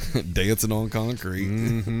old. Dancing on concrete.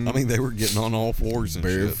 Mm-hmm. I mean, they were getting on all fours and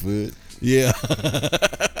barefoot. Shit. Yeah.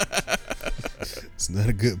 It's not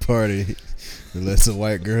a good party unless a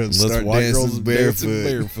white girl start dancing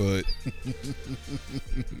barefoot.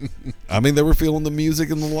 I mean, they were feeling the music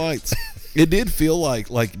and the lights. It did feel like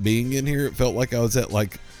being in here. It felt like I was at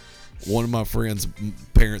like one of my friends'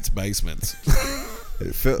 parents' basements.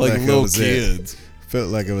 It felt like little kids. Felt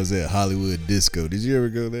like I was at Hollywood Disco. Did you ever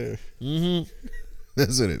go there? Mm-hmm.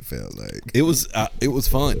 That's what it felt like. It was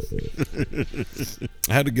fun.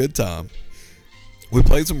 I had a good time. We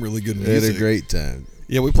played some really good music. Had a great time.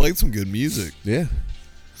 Yeah, we played some good music. Yeah.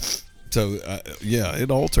 So yeah, it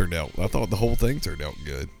all turned out. I thought the whole thing turned out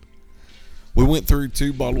good. We went through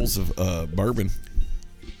 2 bottles of bourbon.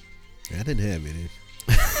 I didn't have any.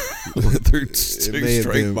 Went through 2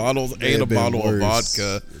 straight bottles and a bottle of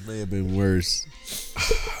vodka. It may have been worse.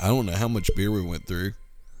 I don't know how much beer we went through.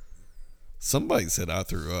 Somebody said I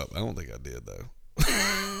threw up. I don't think I did though.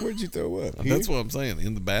 Where'd you throw up? That's what I'm saying.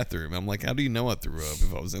 In the bathroom. I'm like, how do you know I threw up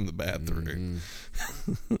if I was in the bathroom?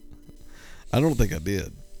 Mm-hmm. I don't think I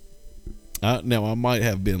did. Now, I might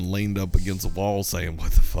have been leaned up against the wall saying,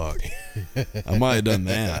 "What the fuck?" I might have done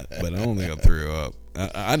that, but I don't think I threw up.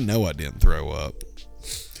 I know I didn't throw up.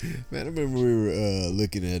 Man, I remember we were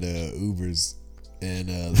looking at Ubers, and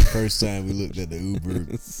the first time we looked at the Uber,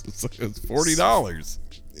 it's $40,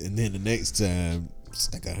 and then the next time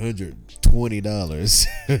it's like $120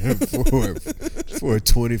 for a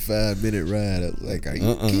 25-minute ride. I was like, "Are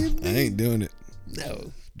you kidding me?" I ain't doing it.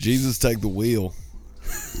 No. Jesus, take the wheel.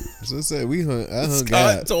 So I said I hung Scott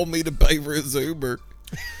out. told me to pay for his Uber.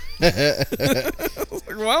 I was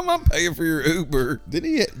like, why am I paying for your Uber? Did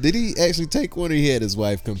he actually take one, or he had his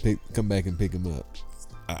wife come back and pick him up?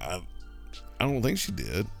 I don't think she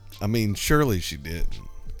did. I mean, surely she didn't.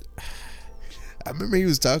 I remember he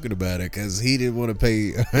was talking about it because he didn't want to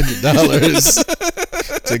pay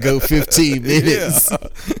 $100 to go 15 minutes. Yeah.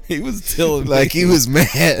 He was telling me. Like he was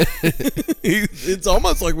mad. It's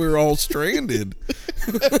almost like we were all stranded.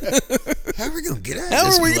 How are we going to get out How of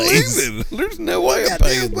this are we place? leaving? There's no way I'm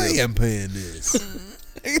paying this. I'm paying this.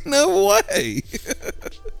 Ain't no way.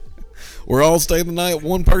 We're all staying the night at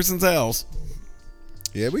one person's house.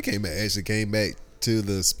 Yeah, we came back to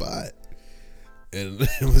the spot. And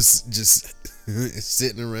it was just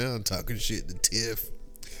sitting around talking shit to Tiff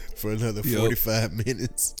for another 45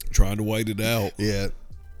 minutes. Trying to wait it out. Yeah.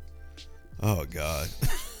 Oh, God.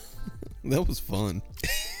 That was fun.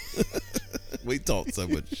 We talked so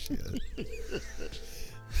much shit.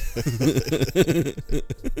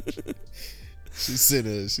 She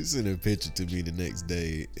sent a picture to me the next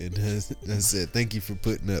day, and I said, "Thank you for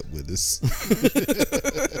putting up with us."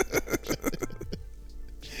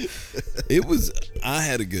 I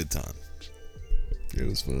had a good time. It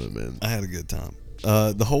was fun, man. I had a good time.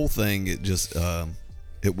 The whole thing, it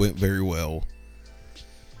went very well.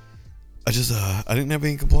 I didn't have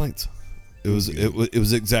any complaints. It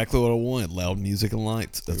was exactly what I wanted. Loud music and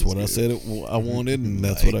lights. That's what good. I said I wanted, and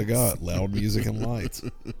that's what I got. Loud music and lights.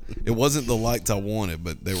 It wasn't the lights I wanted,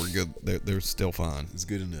 but they were good. They're still fine. It's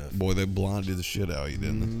good enough. Boy, they blinded the shit out of you,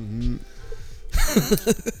 didn't they?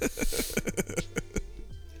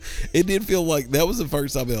 It did feel like that was the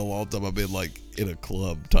first time in a long time I've been like in a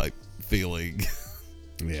club type feeling.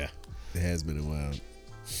 Yeah, it has been a while.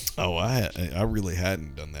 Oh, I really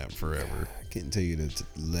hadn't done that forever. I can't tell you the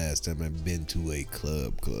last time I've been to a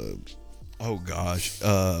club. Oh gosh,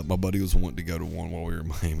 my buddy was wanting to go to one while we were in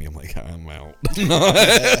Miami. I'm like, I'm out.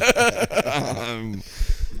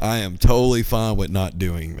 I am totally fine with not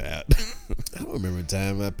doing that. I don't remember a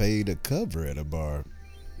time I paid a cover at a bar.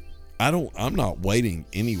 I'm not waiting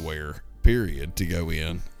anywhere, period, to go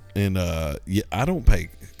in. And yeah, I don't pay.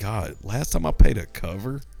 God, last time I paid a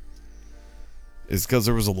cover is because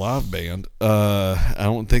there was a live band. I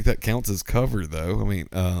don't think that counts as cover though. I mean,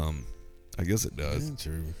 I guess it does. Yeah,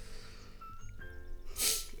 true.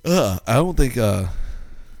 I don't think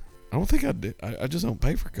I did. I just don't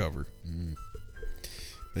pay for cover.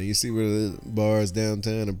 Now you see where the bars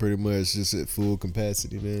downtown are pretty much just at full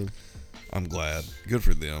capacity now. I'm glad. Good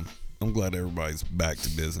for them. I'm glad everybody's back to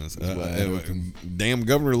business. Damn,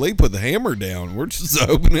 Governor Lee put the hammer down. We're just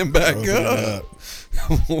opening back up.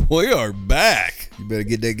 We are back. You better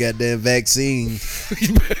get that goddamn vaccine.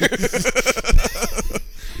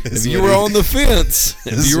 If you were on the fence,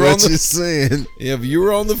 if you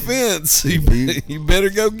were on the fence, you better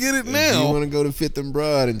go get it now. If you want to go to Fifth and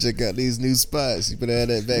Broad and check out these new spots, you better have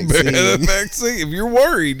that vaccine. If you're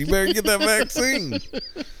worried, you better get that vaccine.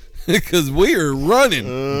 Because we are running.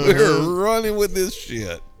 We're running with this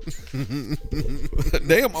shit.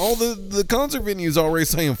 Damn, all the concert venues already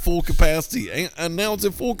saying full capacity.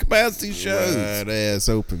 Announcing full capacity shows. Wide ass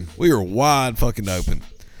open. We are wide fucking open.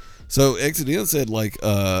 So Exit In said like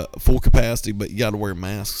full capacity, but you got to wear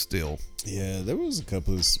masks still. Yeah, there was a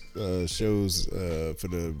couple of shows for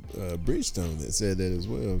the Bridgestone that said that as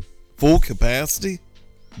well. Full capacity,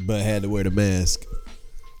 but had to wear the mask.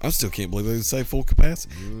 I still can't believe they say full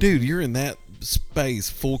capacity. Dude, you're in that space,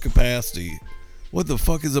 full capacity. What the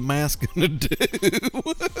fuck is a mask gonna do? I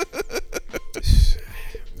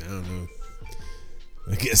don't know.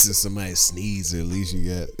 I guess if somebody sneezes, at least you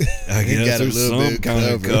got. I guess got there's some kind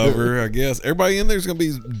of cover. I guess everybody in there's gonna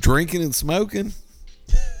be drinking and smoking.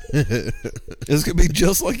 It's gonna be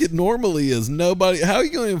just like it normally is. Nobody. How are you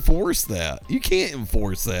gonna enforce that? You can't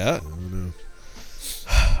enforce that. I don't know.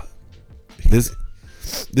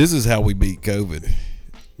 This is how we beat COVID.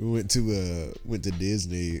 We went to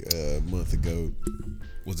Disney a month ago.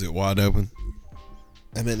 Was it wide open?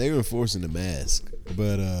 I mean, they were enforcing the mask,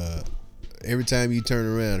 but every time you turn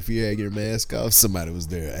around, if you had your mask off, somebody was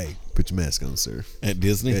there. Hey, put your mask on, sir. At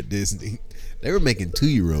Disney? At Disney. They were making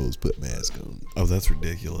 2-year-olds put masks on. Oh, that's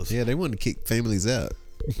ridiculous. Yeah, they wanted to kick families out.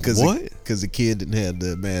 What? Because the kid didn't have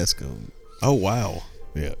the mask on. Oh, wow.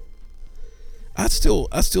 Yeah. I still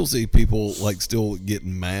see people like still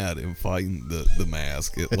getting mad and fighting the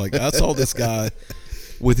mask. Like I saw this guy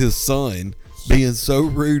with his son being so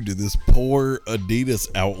rude to this poor Adidas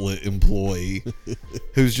outlet employee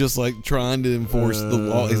who's just like trying to enforce the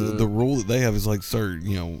law. The rule that they have is like, sir,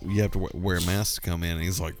 you know, you have to wear a mask to come in. And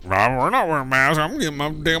he's like, we're not wearing masks. I'm getting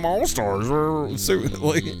my damn All-Stars.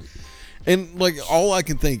 Like, and like all I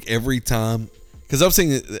can think every time. Because I've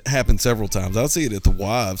seen it happen several times. I see it at the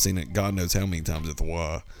Y. I've seen it God knows how many times at the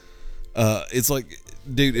Y. It's like,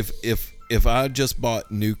 dude, if I just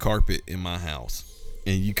bought new carpet in my house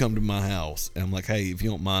and you come to my house and I'm like, hey, if you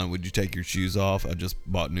don't mind, would you take your shoes off? I just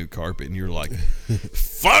bought new carpet. And you're like,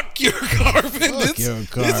 fuck your carpet.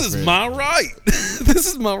 This is my right. This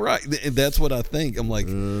is my right. And that's what I think. I'm like,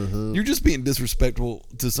 you're just being disrespectful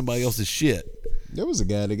to somebody else's shit. There was a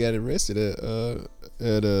guy that got arrested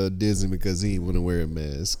at Disney because he didn't want to wear a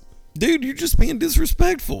mask. Dude, you're just being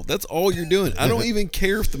disrespectful. That's all you're doing. I don't even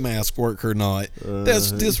care if the mask work or not.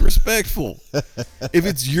 That's disrespectful. If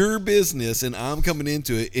it's your business and I'm coming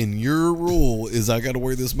into it and your rule is I got to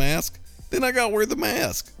wear this mask, then I got to wear the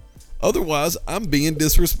mask. Otherwise, I'm being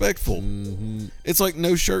disrespectful. It's like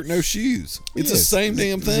no shirt, no shoes. It's the same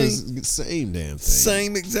damn thing. Same damn thing.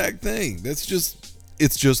 Same exact thing. It's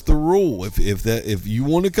just the rule. If you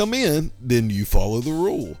want to come in, then you follow the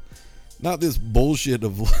rule. Not this bullshit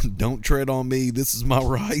of don't tread on me, this is my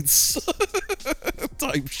rights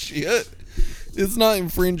type shit. It's not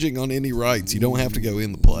infringing on any rights. You don't have to go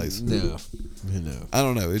in the place. No. I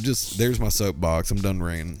don't know. There's my soapbox. I'm done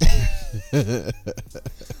ranting. I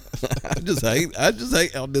just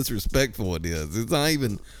hate how disrespectful it is. It's not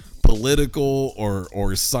even political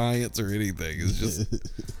or science or anything. It's just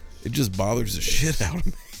it just bothers the shit out of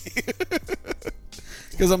me.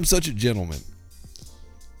 Because I'm such a gentleman.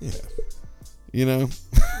 Yeah. You know?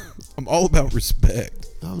 I'm all about respect.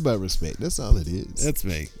 All about respect. That's all it is. That's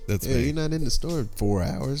me. That's Yeah, me. you're not in the store in 4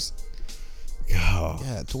 hours. Oh.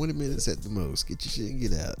 Yeah, 20 minutes at the most. Get your shit and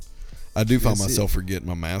get out. I do find That's myself forgetting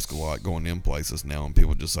my mask a lot going in places now, and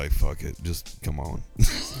people just say, fuck it. Just come on.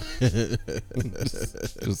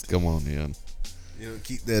 just come on in. You don't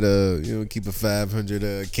keep that. You don't keep a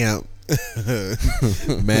 500 count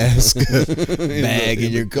mask bag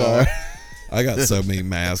in your car. I got so many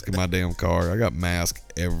masks in my damn car. I got masks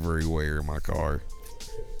everywhere in my car.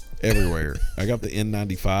 Everywhere. I got the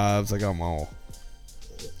N95s. I got them all.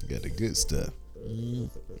 You got the good stuff.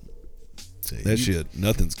 That shit,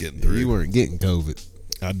 nothing's getting through. You weren't getting COVID.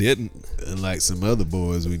 I didn't. Unlike some other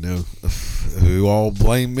boys we know. Who all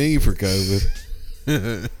blame me for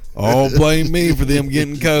COVID. All blame me for them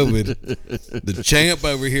getting COVID. The champ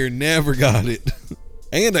over here never got it.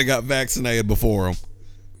 And I got vaccinated before him.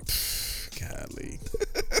 Golly.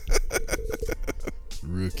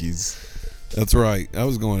 Rookies. That's right. I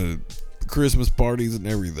was going to Christmas parties and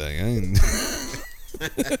everything.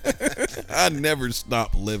 I never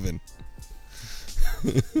stopped living.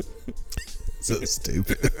 So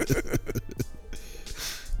stupid.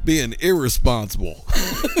 Being irresponsible.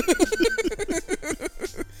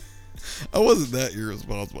 I wasn't that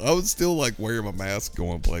irresponsible. I was still like wearing my mask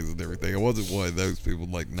going places and everything. I wasn't one of those people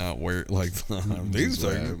like not wear like these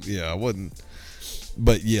things. Yeah, I wasn't.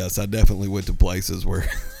 But yes, I definitely went to places where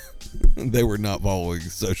they were not following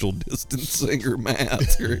social distancing or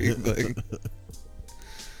masks or anything.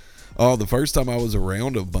 Oh, the first time I was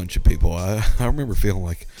around a bunch of people, I remember feeling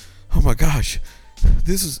like, oh my gosh,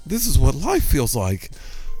 this is what life feels like.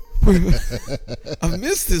 I've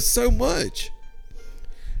missed this so much.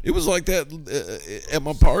 It was like that at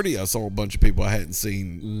my party. I saw a bunch of people I hadn't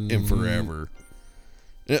seen in forever.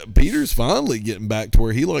 Peter's finally getting back to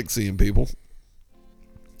where he likes seeing people.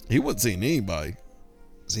 He wasn't seeing anybody.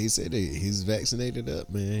 So he said he's vaccinated up,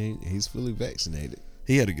 man. He's fully vaccinated.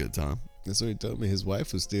 He had a good time. That's what he told me. His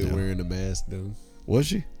wife was still wearing a mask, though. Was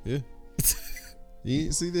she? Yeah. You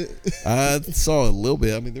didn't see that? I saw a little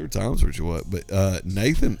bit. I mean, there were times where she was, but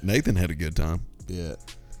Nathan had a good time. Yeah.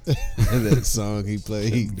 That song he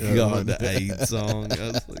played. God, the AIDS song. I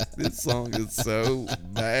was like, this song is so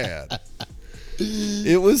bad.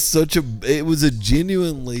 It was a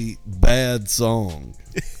genuinely bad song.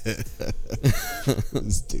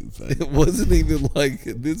 It's too funny. It wasn't even like,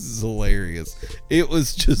 this is hilarious. It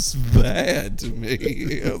was just bad to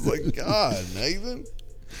me. I was like, God, Nathan,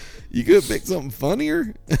 you could pick something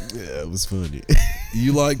funnier. Yeah, it was funny.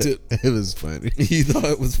 You liked it? It was funny. You thought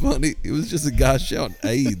it was funny? It was just a guy shouting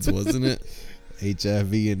AIDS, wasn't it?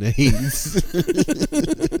 HIV and AIDS.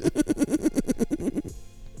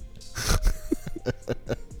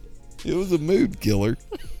 It was a mood killer.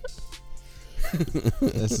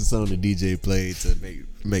 That's the song the DJ played to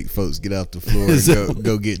make folks get off the floor and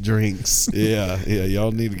go get drinks. Yeah,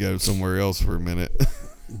 y'all need to go somewhere else for a minute.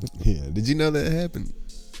 Yeah, did you know that happened?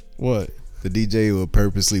 What? The DJ will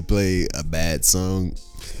purposely play a bad song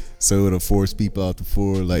so it'll force people off the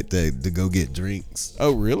floor like that to go get drinks.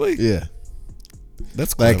 Oh, really? Yeah.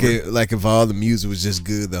 That's clever. Like if all the music was just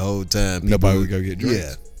good the whole time, nobody would go get drinks.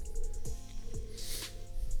 Yeah.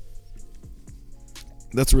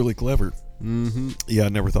 That's really clever. Mm-hmm. Yeah, I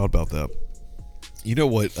never thought about that. You know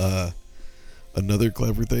what? Another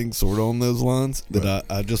clever thing, sort of on those lines, that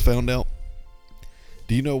I just found out.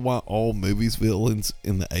 Do you know why all movies villains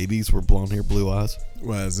in the 80s were blonde hair, blue eyes?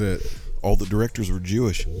 Why is that? All the directors were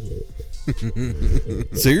Jewish.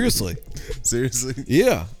 Seriously. Seriously?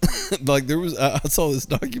 Yeah. Like I saw this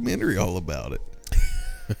documentary all about it.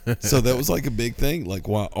 So that was like a big thing. Like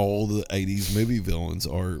why all the 80s movie villains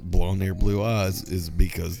are blonde hair, blue eyes is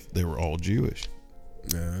because they were all Jewish.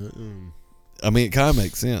 I mean, it kind of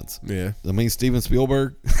makes sense. Yeah. I mean, Steven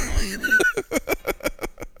Spielberg.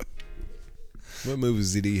 What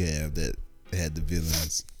movies did he have that had the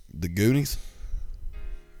villains? The Goonies.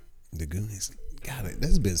 The Goonies. God,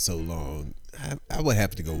 that's been so long. I would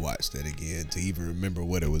have to go watch that again to even remember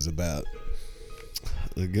what it was about.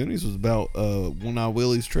 The Goonies was about One Eye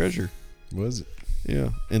Willie's treasure. Was it? Yeah,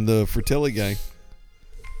 and the Fratelli gang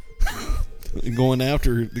going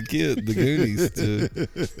after the Goonies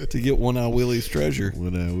to get One Eye Willie's treasure.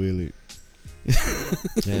 One Eye Willie.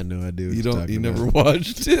 I had no idea what you never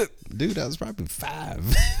watched it? Dude, I was probably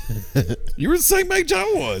 5. You were the same age I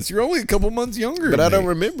was. You're only a couple months younger. But I don't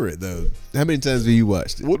remember it, though. How many times have you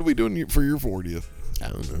watched it? What are we doing for your 40th? I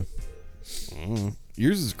don't know.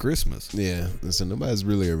 Yours is Christmas. Yeah. So nobody's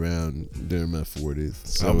really around during my 40th.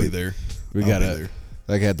 So I'll be there. I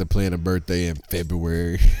Like I had to plan a birthday in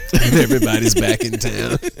February. Everybody's back in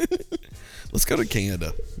town. Let's go to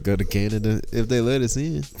Canada. Go to Canada if they let us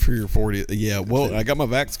in. For your 40th. Yeah, well, I got my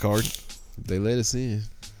Vax card. If they let us in.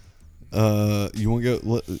 You want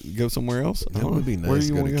to go somewhere else? That would be nice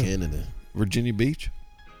to go to Canada. Virginia Beach?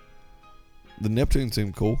 The Neptune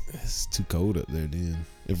seemed cool. It's too cold up there then.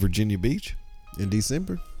 At Virginia Beach? In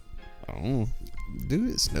December? I don't know. Dude,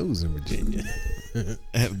 it snows in Virginia.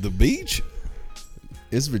 At the beach?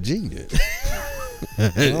 It's Virginia.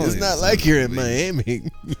 It's not like you're in Miami.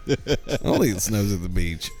 I don't think it snows at the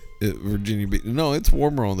beach. At Virginia Beach. No, it's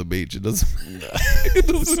warmer on the beach. It doesn't. It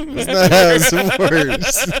doesn't matter. That's not how it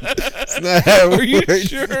works. It's not how it Are you works.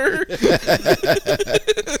 sure?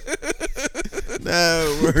 No,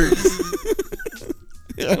 it works.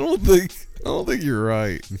 I don't think you're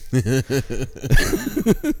right.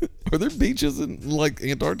 Are there beaches in like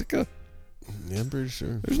Antarctica? Yeah, I'm pretty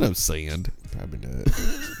sure. There's no sand. Probably not.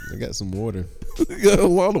 They got some water. They got a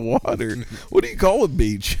lot of water. What do you call a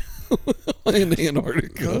beach in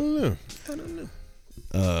Antarctica? I don't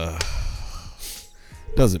know.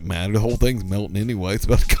 Doesn't matter. The whole thing's melting anyway. It's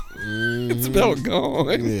about gone. It's about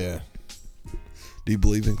gone. Yeah. Do you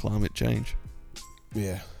believe in climate change?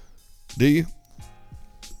 Yeah. Do you?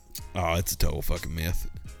 Oh, it's a total fucking myth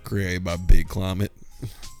created by Big Climate.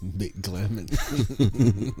 Big climate.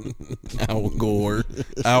 Al Gore.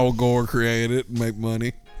 Al Gore created it and make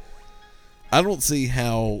money. I don't see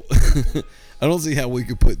how we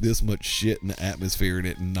could put this much shit in the atmosphere and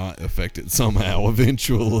it not affect it somehow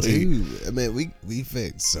eventually. Dude, I mean, we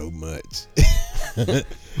affect so much.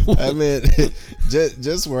 I mean,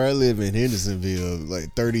 just where I live in Hendersonville,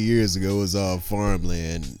 like 30 years ago, was all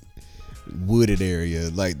farmland, wooded area.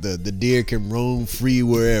 Like the deer can roam free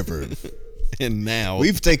wherever. And now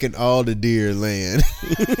We've taken all the deer land.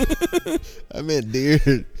 I mean,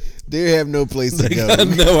 deer have no place to go. They got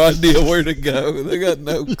no idea where to go. They got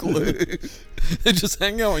no clue. They just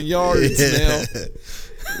hang out in yards now.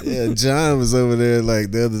 Yeah, John was over there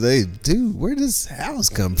like the other day. Dude, where does this house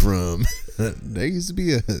come from? There used to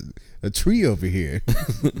be a tree over here.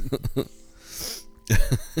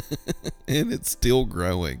 And it's still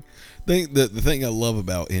growing. The thing I love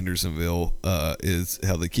about Hendersonville is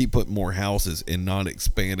how they keep putting more houses and not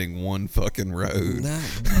expanding one fucking road. Not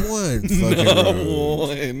one fucking Not road.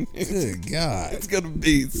 one. Good God. It's gonna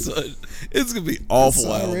be it's gonna be awful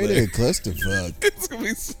It's out already there. a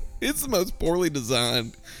clusterfuck. It's the most poorly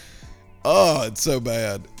designed. Oh, it's so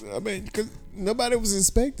bad. I mean, because nobody was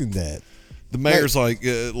expecting that. The mayor's like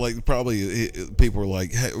probably people are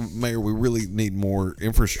like, hey, Mayor, we really need more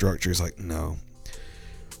infrastructure. He's like, no.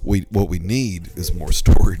 What we need is more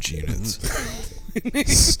storage units.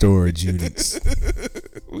 Storage units.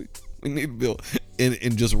 we need to build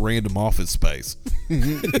in just random office space.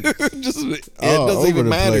 It All doesn't over even the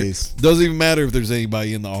matter. place. Doesn't even matter if there's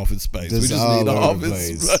anybody in the office space. Just we just all need over the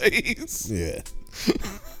office space. Yeah.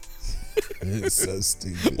 It's so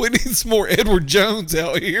stupid. We need some more Edward Jones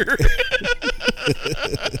out here.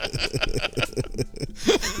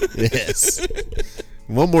 Yes.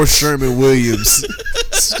 One more Sherman Williams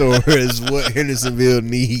store is what Hendersonville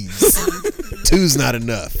needs. Two's not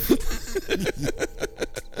enough.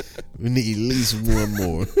 We need at least one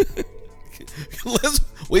more.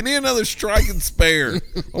 We need another strike and spare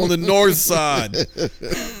on the north side.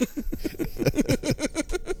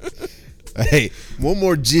 Hey, one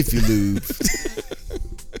more Jiffy Lube.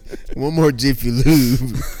 One more Jiffy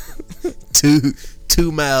Lube. 2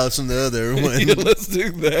 miles from the other one. Yeah, let's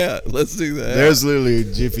do that. There's literally a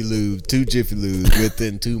Jiffy Lube, 2 Jiffy Lubes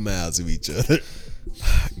within 2 miles of each other.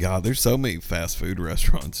 God, there's so many fast food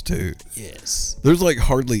restaurants too. Yes. There's like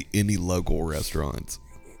hardly any local restaurants.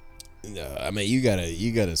 No, I mean you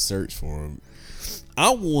gotta search for them.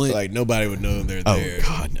 I want Like nobody would know they're oh there.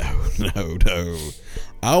 God, no.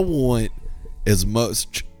 I want as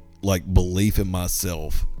much like belief in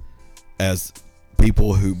myself as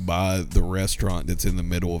people who buy the restaurant that's in the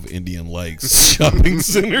middle of Indian Lakes shopping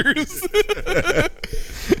centers.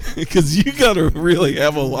 Because you gotta really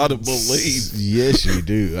have a lot of belief. Yes, you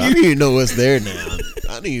do. I don't even know what's there now.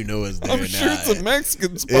 I don't even know what's there now. I'm sure it's a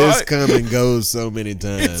Mexican spot. It's come and goes so many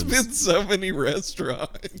times. It's been so many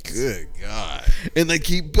restaurants. Good God. And they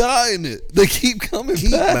keep buying it. They keep coming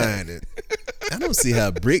Keep back. buying it. I don't see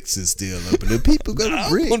how Bricks is still open. Do people go to I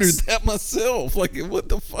Bricks? wondered that myself. Like, what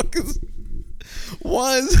the fuck is...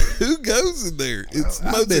 Who goes in there? It's the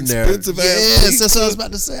I've most been there. expensive ass Yes, pizza. that's what I was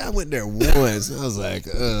about to say. I went there once. I was like,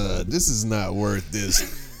 this is not worth this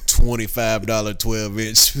 $25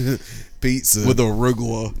 12-inch pizza. With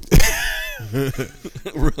arugula.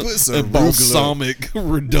 Put some A arugula. balsamic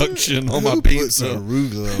reduction on my Who pizza. puts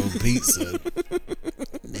arugula on pizza?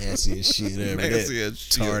 Nasty as shit ever. Nasty That as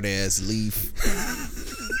shit. tart ass leaf.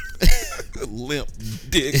 Limp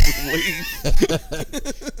dick leaf.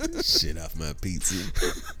 Shit off my pizza.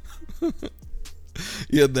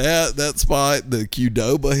 Yeah, that spot, the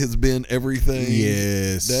Qdoba has been everything.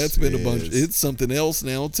 Yes. That's been a bunch. It's something else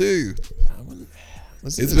now too.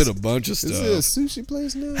 It's been a bunch of stuff. Is it a sushi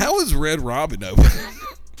place now? How is Red Robin open?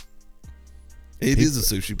 It is a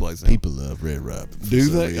sushi place now. People love Red Robin. Do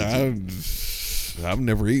they? I've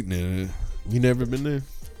never eaten it. You never been there?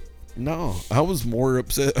 No, I was more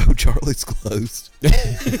upset. Oh, Charlie's closed. I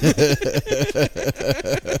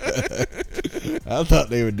thought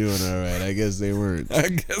they were doing all right. I guess they weren't. I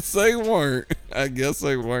guess they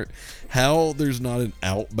weren't. How there's not an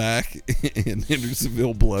Outback in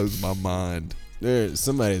Hendersonville blows my mind.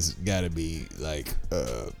 Somebody's got to be like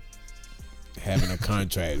having a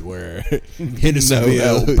contract where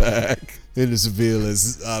Hendersonville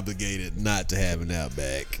is obligated not to have an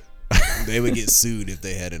Outback. They would get sued if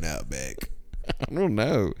they had an Outback. I don't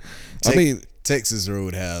know. Texas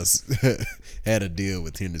Roadhouse had a deal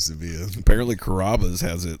with Hendersonville. Apparently Carrabba's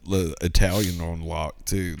has it Italian on lock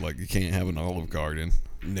too. Like you can't have an Olive Garden.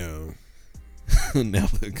 No. Now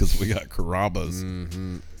because we got Carrabba's.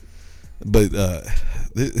 Mm-hmm. But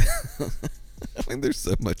there's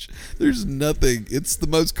so much. There's nothing. It's the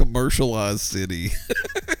most commercialized city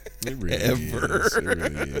It ever. Is. It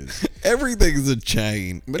really is. Everything's a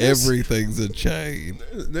chain. Everything's a chain.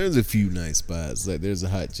 There's a few nice spots. Like there's a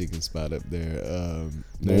hot chicken spot up there.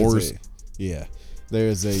 Moore's. Yeah.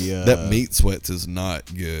 There's a That Meat Sweats is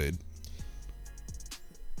not good.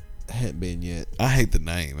 I hadn't been yet. I hate the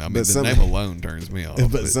name. I mean, the name alone turns me off.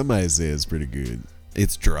 But somebody says it's pretty good.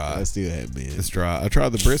 It's dry. I still haven't been. It's dry. I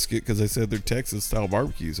tried the brisket because they said they're Texas style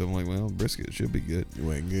barbecue. So I'm like, well, brisket should be good. It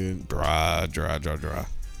wasn't good. Dry.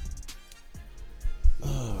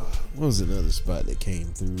 What was another spot that came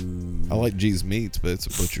through? I like G's Meats, but it's a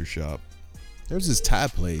butcher shop. There's this Thai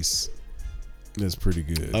place that's pretty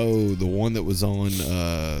good. Oh, the one that was on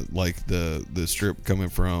like the strip coming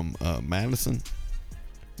from Madison.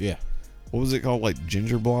 Yeah. What was it called? Like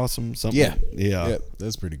Ginger Blossom something? Yeah. Yeah. Yep,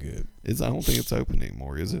 that's pretty good. I don't think it's open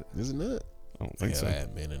anymore, is it? Is it not? I don't think so. I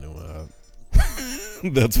haven't been in a while.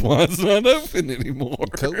 That's why it's not open anymore.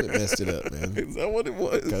 COVID messed it up, man. Is that what it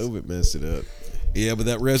was? COVID messed it up. Yeah, but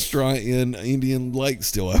that restaurant in Indian Lake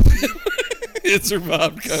still open. It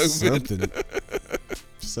survived COVID.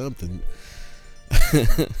 Something.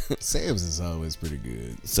 Sam's is always pretty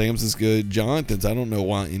good. Sam's is good. Jonathan's, I don't know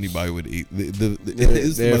why anybody would eat. It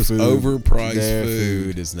is the most overpriced their food.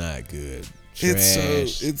 food is not good.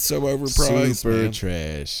 Trash. It's so overpriced. Super man.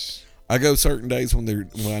 Trash. I go certain days when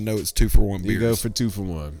I know it's 2-for-1 beers. You go for 2 for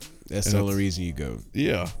 1. That's the only reason you go.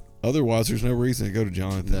 Yeah. Otherwise, there's no reason to go to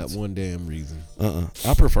Jonathan's. Not one damn reason.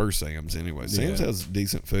 I prefer Sam's anyway. Sam's has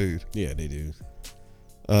decent food. Yeah, they do.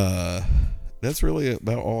 That's really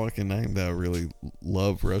about all I can name that I really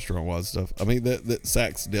love restaurant-wise stuff. I mean, that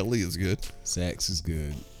Saks Deli is good. Saks is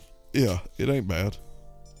good. Yeah, it ain't bad.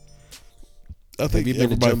 I think you been to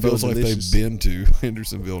everybody Jumbo feels Delicious? like they've been to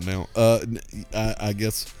Hendersonville now. I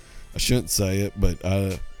guess I shouldn't say it, but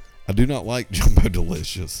I do not like Jumbo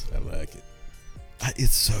Delicious. I like it.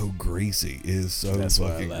 It's so greasy. It is so That's why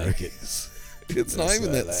I fucking like greasy. It's That's not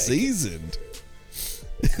even why I that like it. seasoned.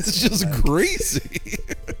 It's just greasy.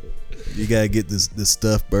 You gotta get the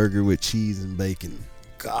stuffed burger with cheese and bacon.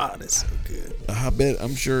 God, it's so good.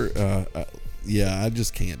 I'm sure. Yeah, I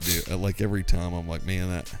just can't do it. Like every time, I'm like,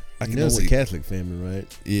 man, I can It's only. a Catholic family,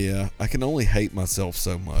 right? Yeah, I can only hate myself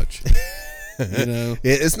so much. You know,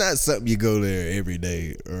 It's not something you go there every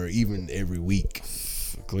day or even every week.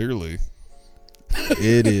 clearly.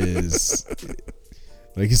 It is.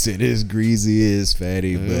 Like you said, it is greasy, it is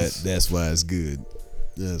fatty, but that's why it's good.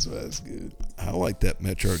 That's why it's good. I like that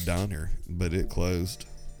Metro Diner, but it closed.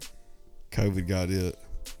 COVID got it.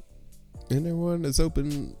 And there one that's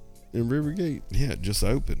open in Rivergate. Yeah, it just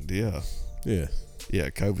opened. Yeah. Yeah. Yeah,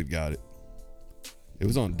 COVID got it. It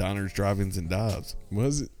was on Diners, Drive-Ins, and Dives.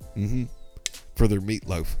 Was it? Mm-hmm. For their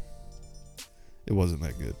meatloaf. It wasn't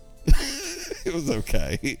that good. It was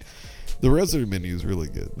okay. The rest of the menu is really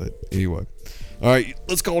good. But anyway. All right,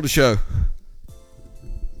 let's call it a show.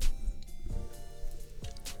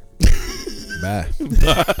 Bye.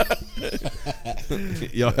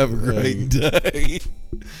 Y'all have a great day.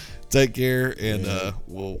 Take care, and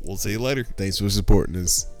we'll see you later. Thanks for supporting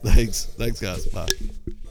us. Thanks, guys. Bye.